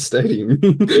installed at the stadium.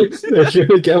 They're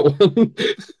gonna get one.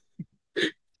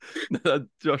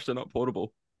 Josh, they're not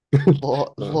portable.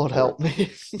 Lord help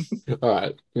me. All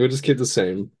right, we'll just keep the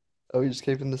same. Are we just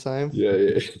keeping the same?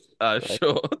 Yeah.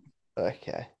 Sure.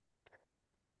 Okay.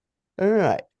 All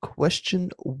right. Question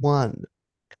 1.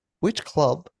 Which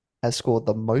club has scored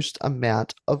the most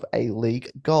amount of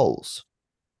A-League goals?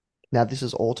 Now, this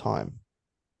is all time.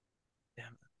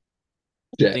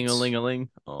 Jets. Ding a ling a ling.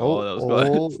 Oh, that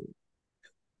was good.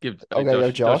 Give Okay,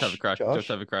 go Josh have a Josh. crack. Josh. Josh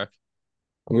have a crack.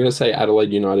 I'm gonna say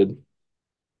Adelaide United.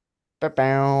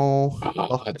 Ba-bow.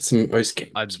 Oh, that's the most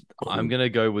games. I'm gonna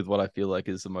go with what I feel like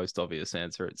is the most obvious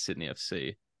answer. It's Sydney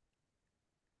FC.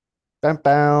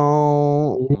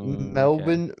 Ba-bow. Okay.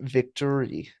 Melbourne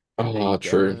Victory. There Oh, you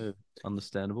true. go.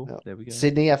 Understandable. No. There we go.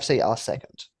 Sydney FC are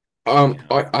second.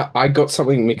 I got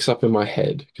something mixed up in my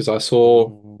head because I saw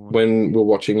when we were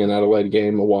watching an Adelaide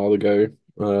game a while ago.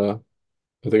 I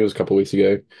think it was a couple of weeks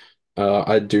ago.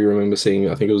 I do remember seeing.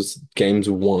 I think it was games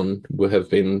one would have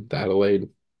been the Adelaide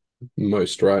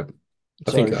most, right?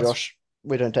 I think Sorry, that's Josh.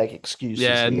 We don't take excuses.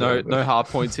 Yeah, here. no hard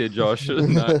points here, Josh.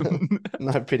 No.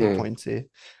 No pity Mm. points here.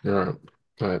 all right.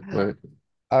 Right.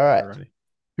 All right. Alrighty.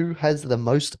 Who has the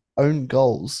most own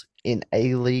goals in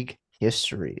A-League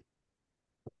history?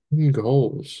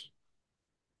 Goals.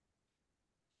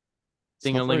 It's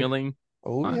Ding a not ling very- a ling.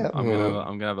 Oh, I'm yeah.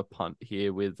 gonna have a punt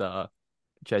here with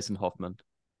Jason Hoffman.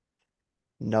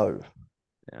 No.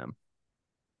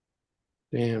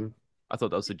 Damn. I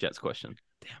thought that was a Jets question.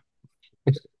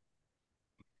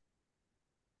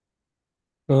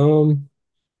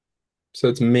 So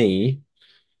it's me.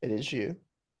 It is you.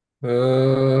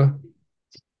 Laugh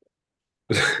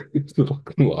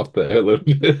there a little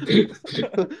bit.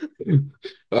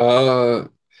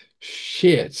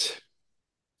 Shit.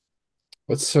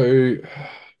 What's so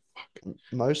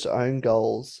Most own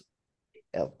goals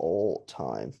of all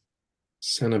time.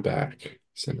 Centre back.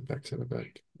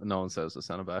 No one says the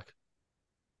centre back.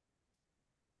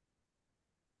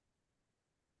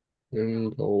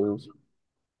 Goals.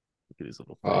 Look at his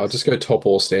little I'll face. just go top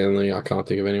or Stanley. I can't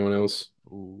think of anyone else.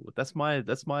 Ooh, that's my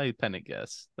panic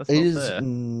guess. That's It not is fair.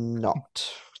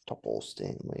 not Topple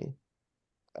Stanley.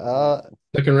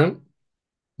 Second round.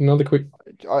 Another quick.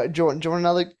 Do you want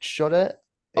another shot at?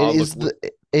 Oh,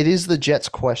 It is the Jets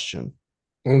question.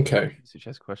 Okay. It's a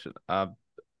Jets question.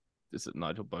 Is it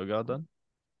Nigel Bogard then?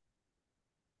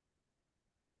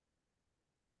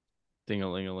 Ding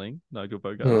a ling a ling. Nigel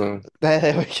Bogard.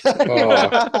 There we go.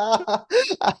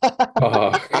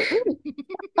 Fuck.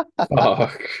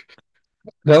 Fuck.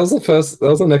 That was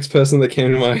the next person that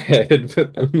came to my head,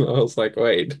 but I was like,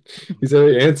 wait, he's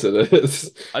already answered it.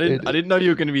 I didn't know you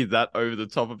were going to be that over the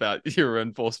top about your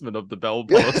enforcement of the Bell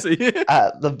policy.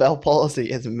 The Bell policy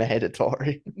is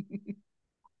mandatory.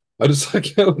 I just like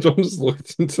John just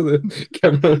looked into the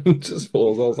camera and just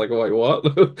paused. I was like, wait, what?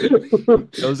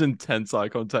 That was intense eye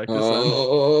contact just then.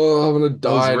 Oh, I'm gonna I was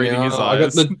die reading now. his I got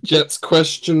eyes. the Jets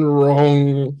question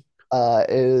wrong.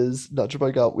 Is Nacho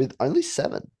Boga with only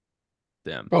 7.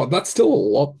 Damn. Oh, that's still a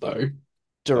lot though.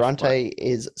 Durante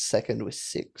is second with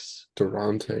 6.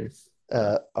 Durante.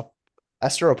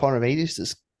 Astro Eponymidis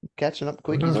is catching up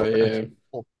quick. He's Oh yeah.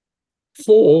 four.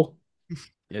 4.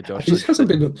 Yeah, Josh. He hasn't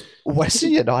been.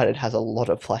 Western United has a lot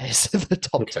of players in the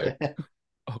top Okay. 10.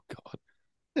 Oh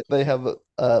god. They have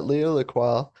Leo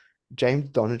Lacroix, James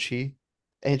Donachi,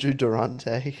 Andrew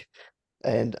Durante,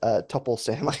 and Topol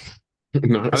Stanley.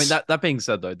 Nice. I mean, that being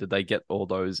said, though, did they get all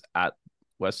those at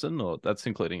Western, or that's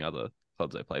including other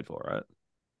clubs they played for, right?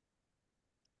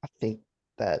 I think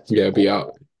that's Yeah, be all.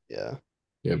 out. Yeah.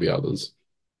 Yeah, be others.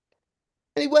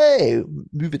 Anyway,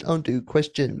 moving on to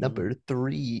question number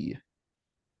 3.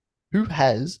 Who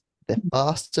has the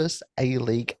fastest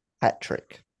A-League hat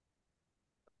trick?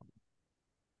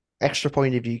 Extra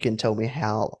point if you can tell me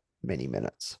how many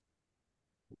minutes.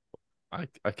 I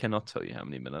cannot tell you how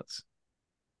many minutes.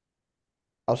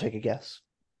 I'll take a guess.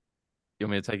 You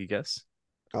want me to take a guess?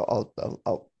 I'll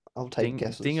take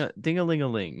guesses. Ding a ling a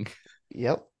ling.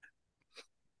 Yep.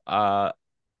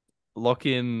 Lock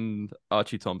in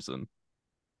Archie Thompson.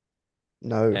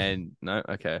 No. And no,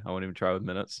 okay, I won't even try with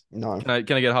minutes. No. Can I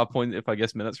get a half point if I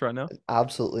guess minutes right now?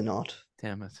 Absolutely not.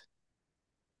 Damn it.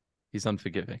 He's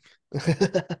unforgiving.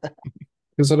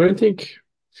 Because I don't think.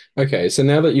 Okay, so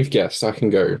now that you've guessed, I can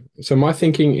go. So my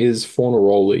thinking is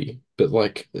Fornaroli, but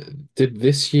like, did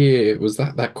this year was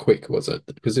that quick? Was it?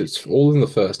 Because it's all in the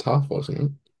first half, wasn't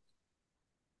it?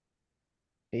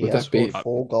 He Would has that be? scored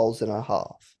 4 goals and a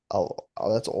half. Oh,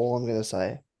 that's all I'm gonna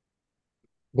say.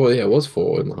 Well, yeah, it was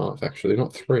 4.5 actually,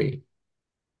 not 3.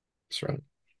 That's right.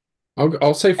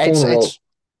 I'll say Fornaroli.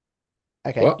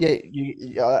 Okay. What?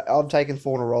 Yeah, I'm taking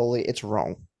Fornaroli. It's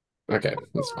wrong. Okay,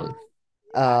 that's fine.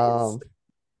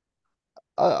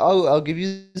 I'll give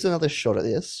you another shot at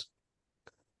this,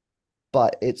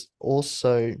 but it's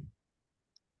also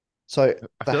so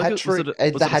I the feel like hat was trick. it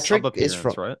a The hat trick sub is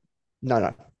appearance, from right? no,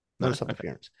 No, not a sub okay.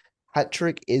 appearance. Hat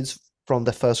trick is from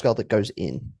the first goal that goes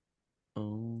in.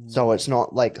 Oh, So it's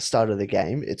not like start of the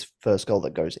game. It's first goal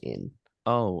that goes in.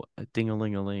 oh, a ding a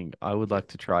ling a ling. I would like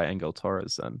to try Angel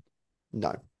Torres then.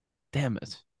 No. Damn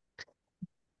it.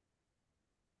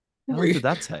 How long did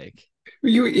that take?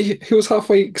 He was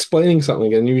halfway explaining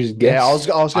something and you just guessed.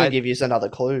 Yeah, I was going I- to give you another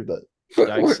clue, but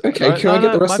Yikes. Okay, No, can I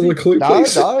get the rest of the clue, no,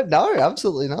 please? no,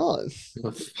 absolutely not.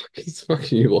 Oh,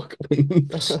 fuck you, Lachlan.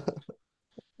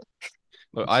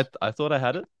 Look, I thought I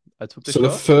had it. I took the So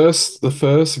shot. the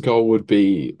first goal would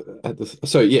be at the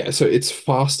so it's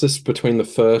fastest between the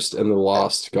first and the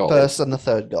last goal. First and the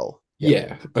third goal.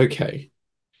 Yeah, okay.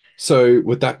 So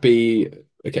would that be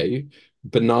okay?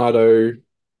 Bernardo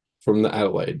from the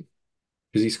Adelaide,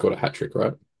 because he scored a hat trick,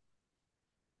 right?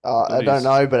 I don't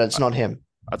know, but it's not him.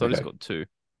 I thought he Okay. scored 2.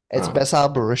 It's Ah. Besar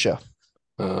Borussia.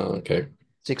 Okay.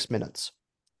 6 minutes.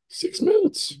 6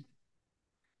 minutes.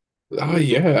 Oh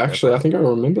yeah, actually, I think I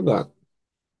remember that.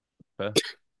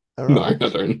 All No, right. I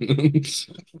don't.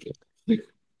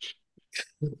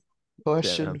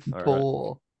 Question All right.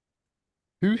 4.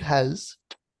 Who has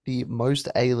the most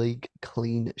A-League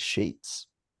clean sheets?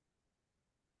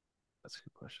 That's a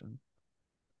good question.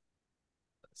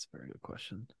 That's a very good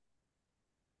question.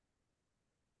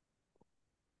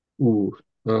 Ooh.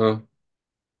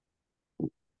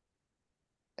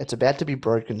 It's about to be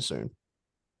broken soon.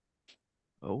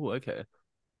 Oh, okay.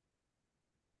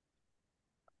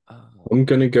 I'm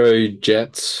gonna go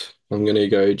Jets. I'm gonna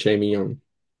go Jamie Young.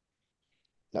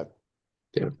 No.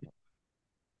 Damn.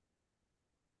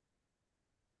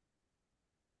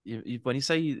 When you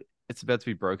say it's about to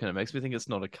be broken, it makes me think it's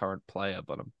not a current player,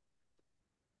 but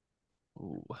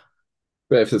ooh,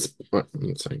 But if it's,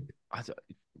 I'm saying,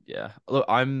 yeah. Look,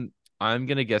 I'm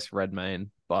gonna guess Redmayne,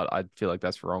 but I feel like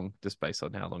that's wrong just based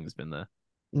on how long he's been there.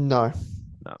 No.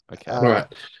 No, okay. all right.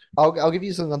 I'll give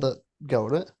you another go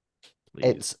at it. Please.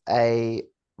 It's a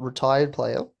retired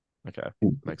player, Okay,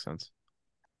 makes sense.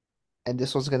 and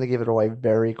this one's going to give it away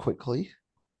very quickly.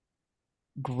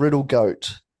 Griddle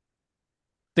Goat.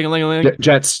 Ding-a-ling-a-ling.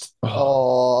 Jets.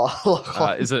 Oh,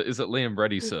 Oh, Is it Liam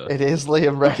Reddy, sir? it is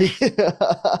Liam Reddy.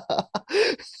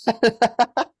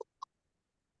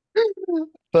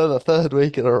 For the third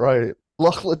week in a row,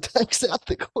 Lachlan takes out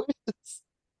the quiz.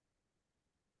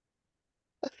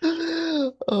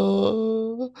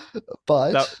 Oh,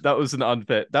 but That was an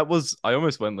unfair. I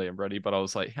almost went Liam Reddy, but I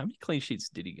was like, how many clean sheets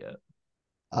did he get?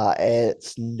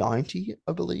 it's 90,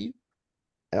 I believe.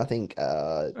 And I think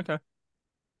Okay.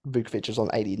 Vukovic is on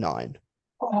 89.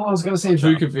 Oh, I was gonna say Watch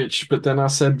out. Vukovic, but then I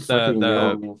said The fucking the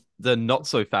Young. the not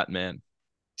so fat man.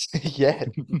 Yeah.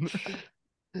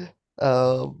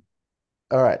 All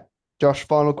right, Josh.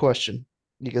 Final question.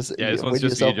 You guys, Yeah, this you one's win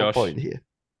just for you, yourself a Josh. point here.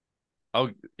 Oh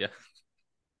yeah.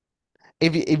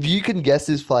 If you can guess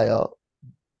this player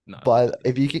No. by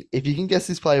if you can guess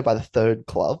this player by the third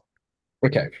club,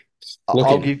 Okay, I'll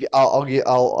Lachlan, give you.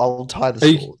 I'll tie the are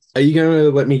you scores. are you gonna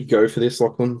let me go for this,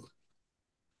 Lachlan?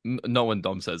 Not when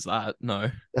Dom says that. No.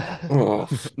 Oh,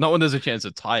 Not when there's a chance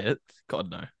to tie it.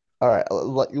 God no. All right,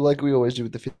 like we always do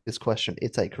with the fifth question,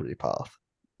 it's a career path.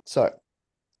 So,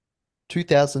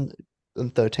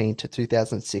 2013 to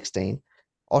 2016,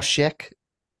 Osijek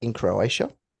in Croatia.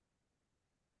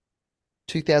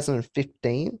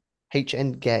 2015,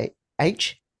 HNK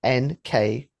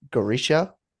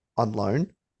Gorizia on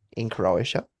loan in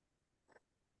Croatia.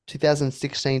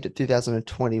 2016 to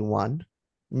 2021,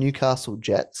 Newcastle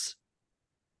Jets.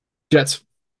 Jets,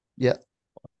 Yeah,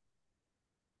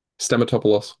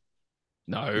 Stamatopoulos.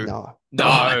 No. no. Oh,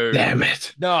 No. damn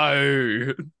it.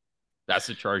 No. That's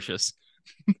atrocious.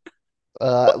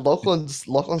 Lachlan's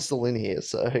still in here,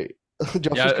 so Josh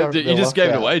is Yeah, currently you just locked gave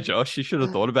it out. away, Josh. You should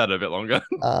have thought about it a bit longer.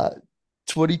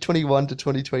 2021 to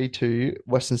 2022,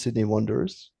 Western Sydney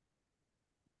Wanderers.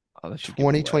 Oh, that should give it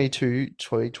away. 2022,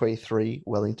 2023,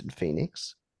 Wellington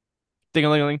Phoenix.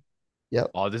 Ding-a-ling-a-ling.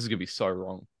 Yep. Oh, this is gonna be so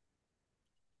wrong.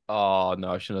 Oh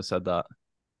no, I shouldn't have said that.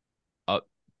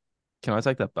 Can I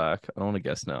take that back? I don't want to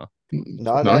guess now.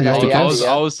 No, No, you have to you I have was to,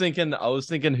 I yeah. was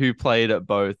thinking who played at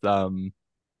both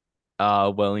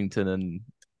Wellington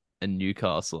and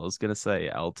Newcastle. I was gonna say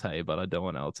Alte, but I don't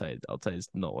want Alte. Alte's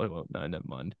not. No, never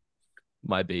mind.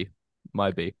 Might be.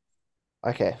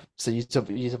 Okay, so you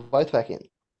both back in.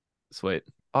 Sweet.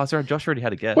 Oh, sorry. Josh already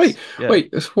had a guess. Wait, Yeah.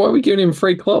 wait. Why are we giving him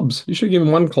three clubs? You should give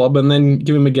him one club and then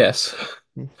give him a guess.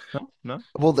 No.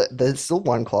 Well, there's still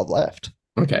one club left.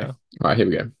 Okay. Yeah. All right, here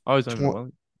we go. I was over Tw-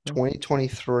 Wellington.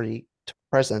 2023 to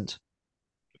present,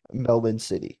 Melbourne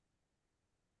City.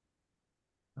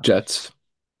 Jets.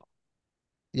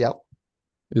 Yep,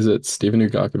 Is it Steven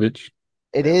Ugarkovic?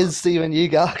 it Damn is Steven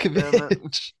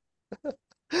Ugarkovic.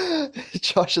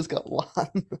 Josh has got one.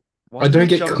 Why I did don't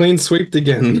get jump- clean sweeped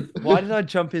again. Why did I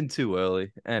jump in too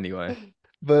early? Anyway.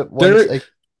 But Don't-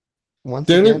 once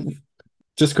The again, only,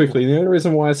 just quickly, the only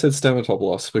reason why I said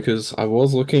Stamatopoulos because I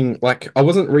was looking like I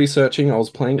wasn't researching. I was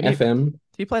playing Did he- FM.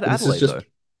 He played This is Adelaide just though.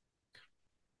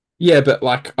 Yeah, but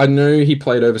like I know he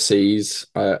played overseas.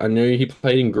 I know he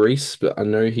played in Greece, but I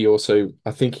know he also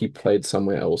I think he played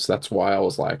somewhere else. That's why I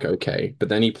was like, okay. But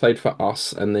then he played for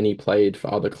us, and then he played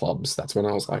for other clubs. That's when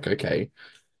I was like, okay,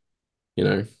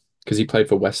 because he played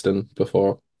for Western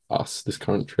before us this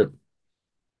current trip.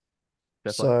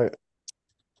 Fair play. so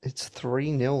it's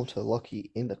 3-0 to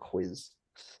Lockie in the quiz.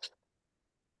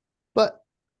 But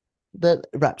that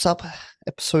wraps up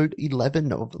episode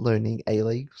 11 of Learning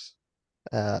A-Leagues.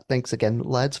 Thanks again,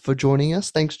 lads, for joining us.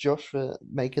 Thanks, Josh, for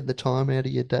making the time out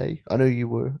of your day. I know you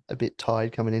were a bit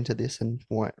tired coming into this and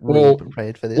weren't really Well,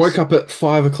 prepared for this. Woke up at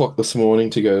 5 o'clock this morning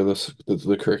to go to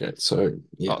the cricket. So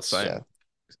yes. same. Yeah.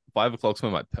 5 o'clock's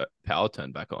when my power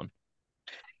turned back on.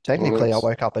 Technically, I nice.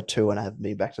 woke up at 2 and I haven't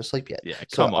been back to sleep yet. Yeah,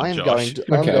 So come on, I am Josh.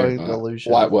 I'm Okay, going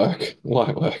delusional. light work.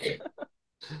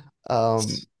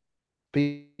 But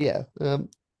yeah,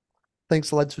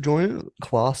 thanks, lads, for joining.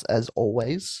 Class as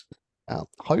always.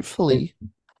 Hopefully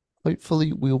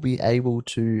we'll be able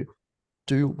to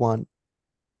do one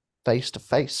face to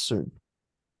face soon.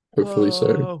 Hopefully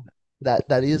so. Whoa.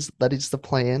 That is the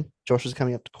plan. Josh is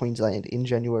coming up to Queensland in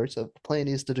January, so the plan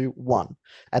is to do one,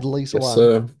 at least Yes, one.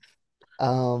 sir.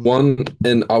 Um,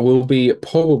 And I will be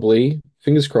probably,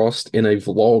 fingers crossed, in a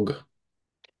vlog.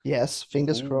 yes,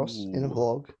 fingers crossed in a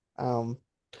Ooh. vlog.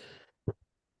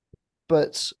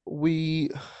 But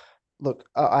look,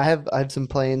 I have some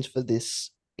plans for this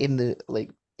in the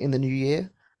new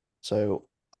year. So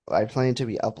I plan to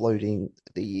be uploading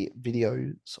the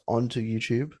videos onto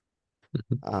YouTube.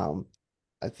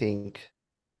 I think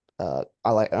I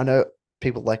know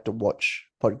people like to watch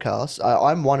podcasts.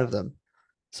 I'm one of them.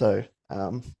 So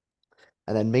and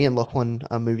then me and Lachlan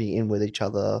are moving in with each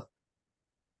other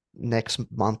next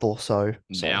month or so.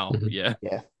 So Now, Mhm. yeah.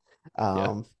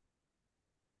 yeah.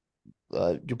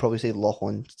 You'll probably see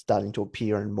Lachlan starting to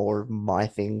appear in more of my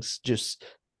things just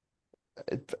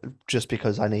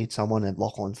because I need someone and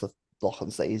Lachlan's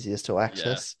the easiest to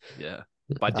access. Yeah.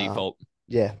 By Uh, default.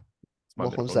 Yeah, It's my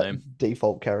Lachlan's middle that name.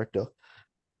 default character.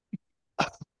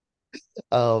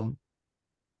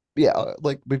 Yeah,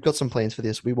 like we've got some plans for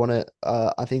this. We want to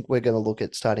I think we're going to look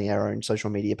at starting our own social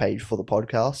media page for the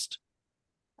podcast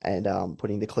and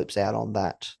putting the clips out on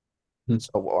that.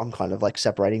 So I'm kind of like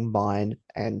separating mine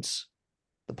and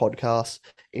the podcast,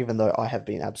 even though I have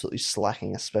been absolutely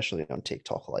slacking, especially on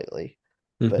TikTok lately.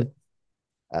 But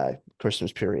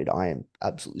Christmas period, I am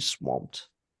absolutely swamped.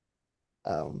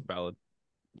 Valid.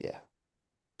 Yeah.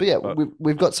 But yeah, But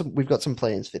we've got some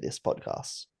plans for this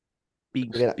podcast.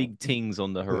 big We're gonna big things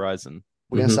on the horizon.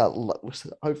 we're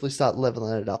gonna hopefully start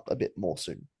leveling it up a bit more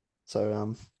soon.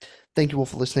 So thank you all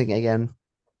for listening again.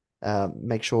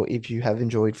 Make sure if you have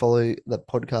enjoyed, follow the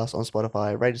podcast on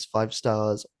Spotify, rate us 5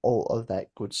 stars, all of that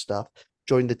good stuff.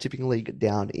 Join the Tipping League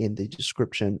down in the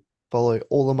description. Follow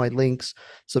all of my links.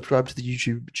 Subscribe to the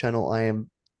YouTube channel. I am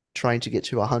trying to get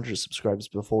to 100 subscribers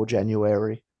before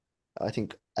January. I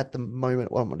think at the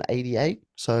moment, well, I'm on 88,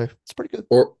 so it's pretty good.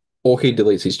 Or he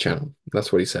deletes his channel.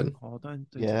 That's what he said. Oh, don't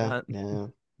do Yeah, that. yeah.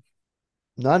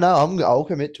 No, I'll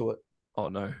commit to it. Oh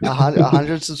no.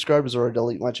 100 subscribers or I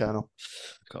delete my channel.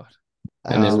 God.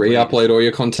 And then Um, re-upload all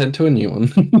your content to a new one.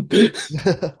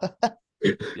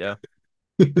 Yeah.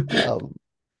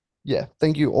 Yeah,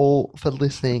 thank you all for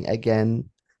listening again.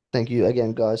 Thank you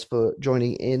again, guys, for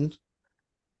joining in.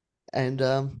 And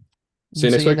See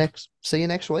you next week. See you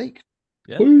next week.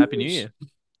 Yeah. Happy New Year.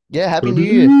 Yeah, Happy New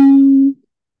Year.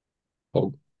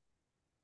 Oh.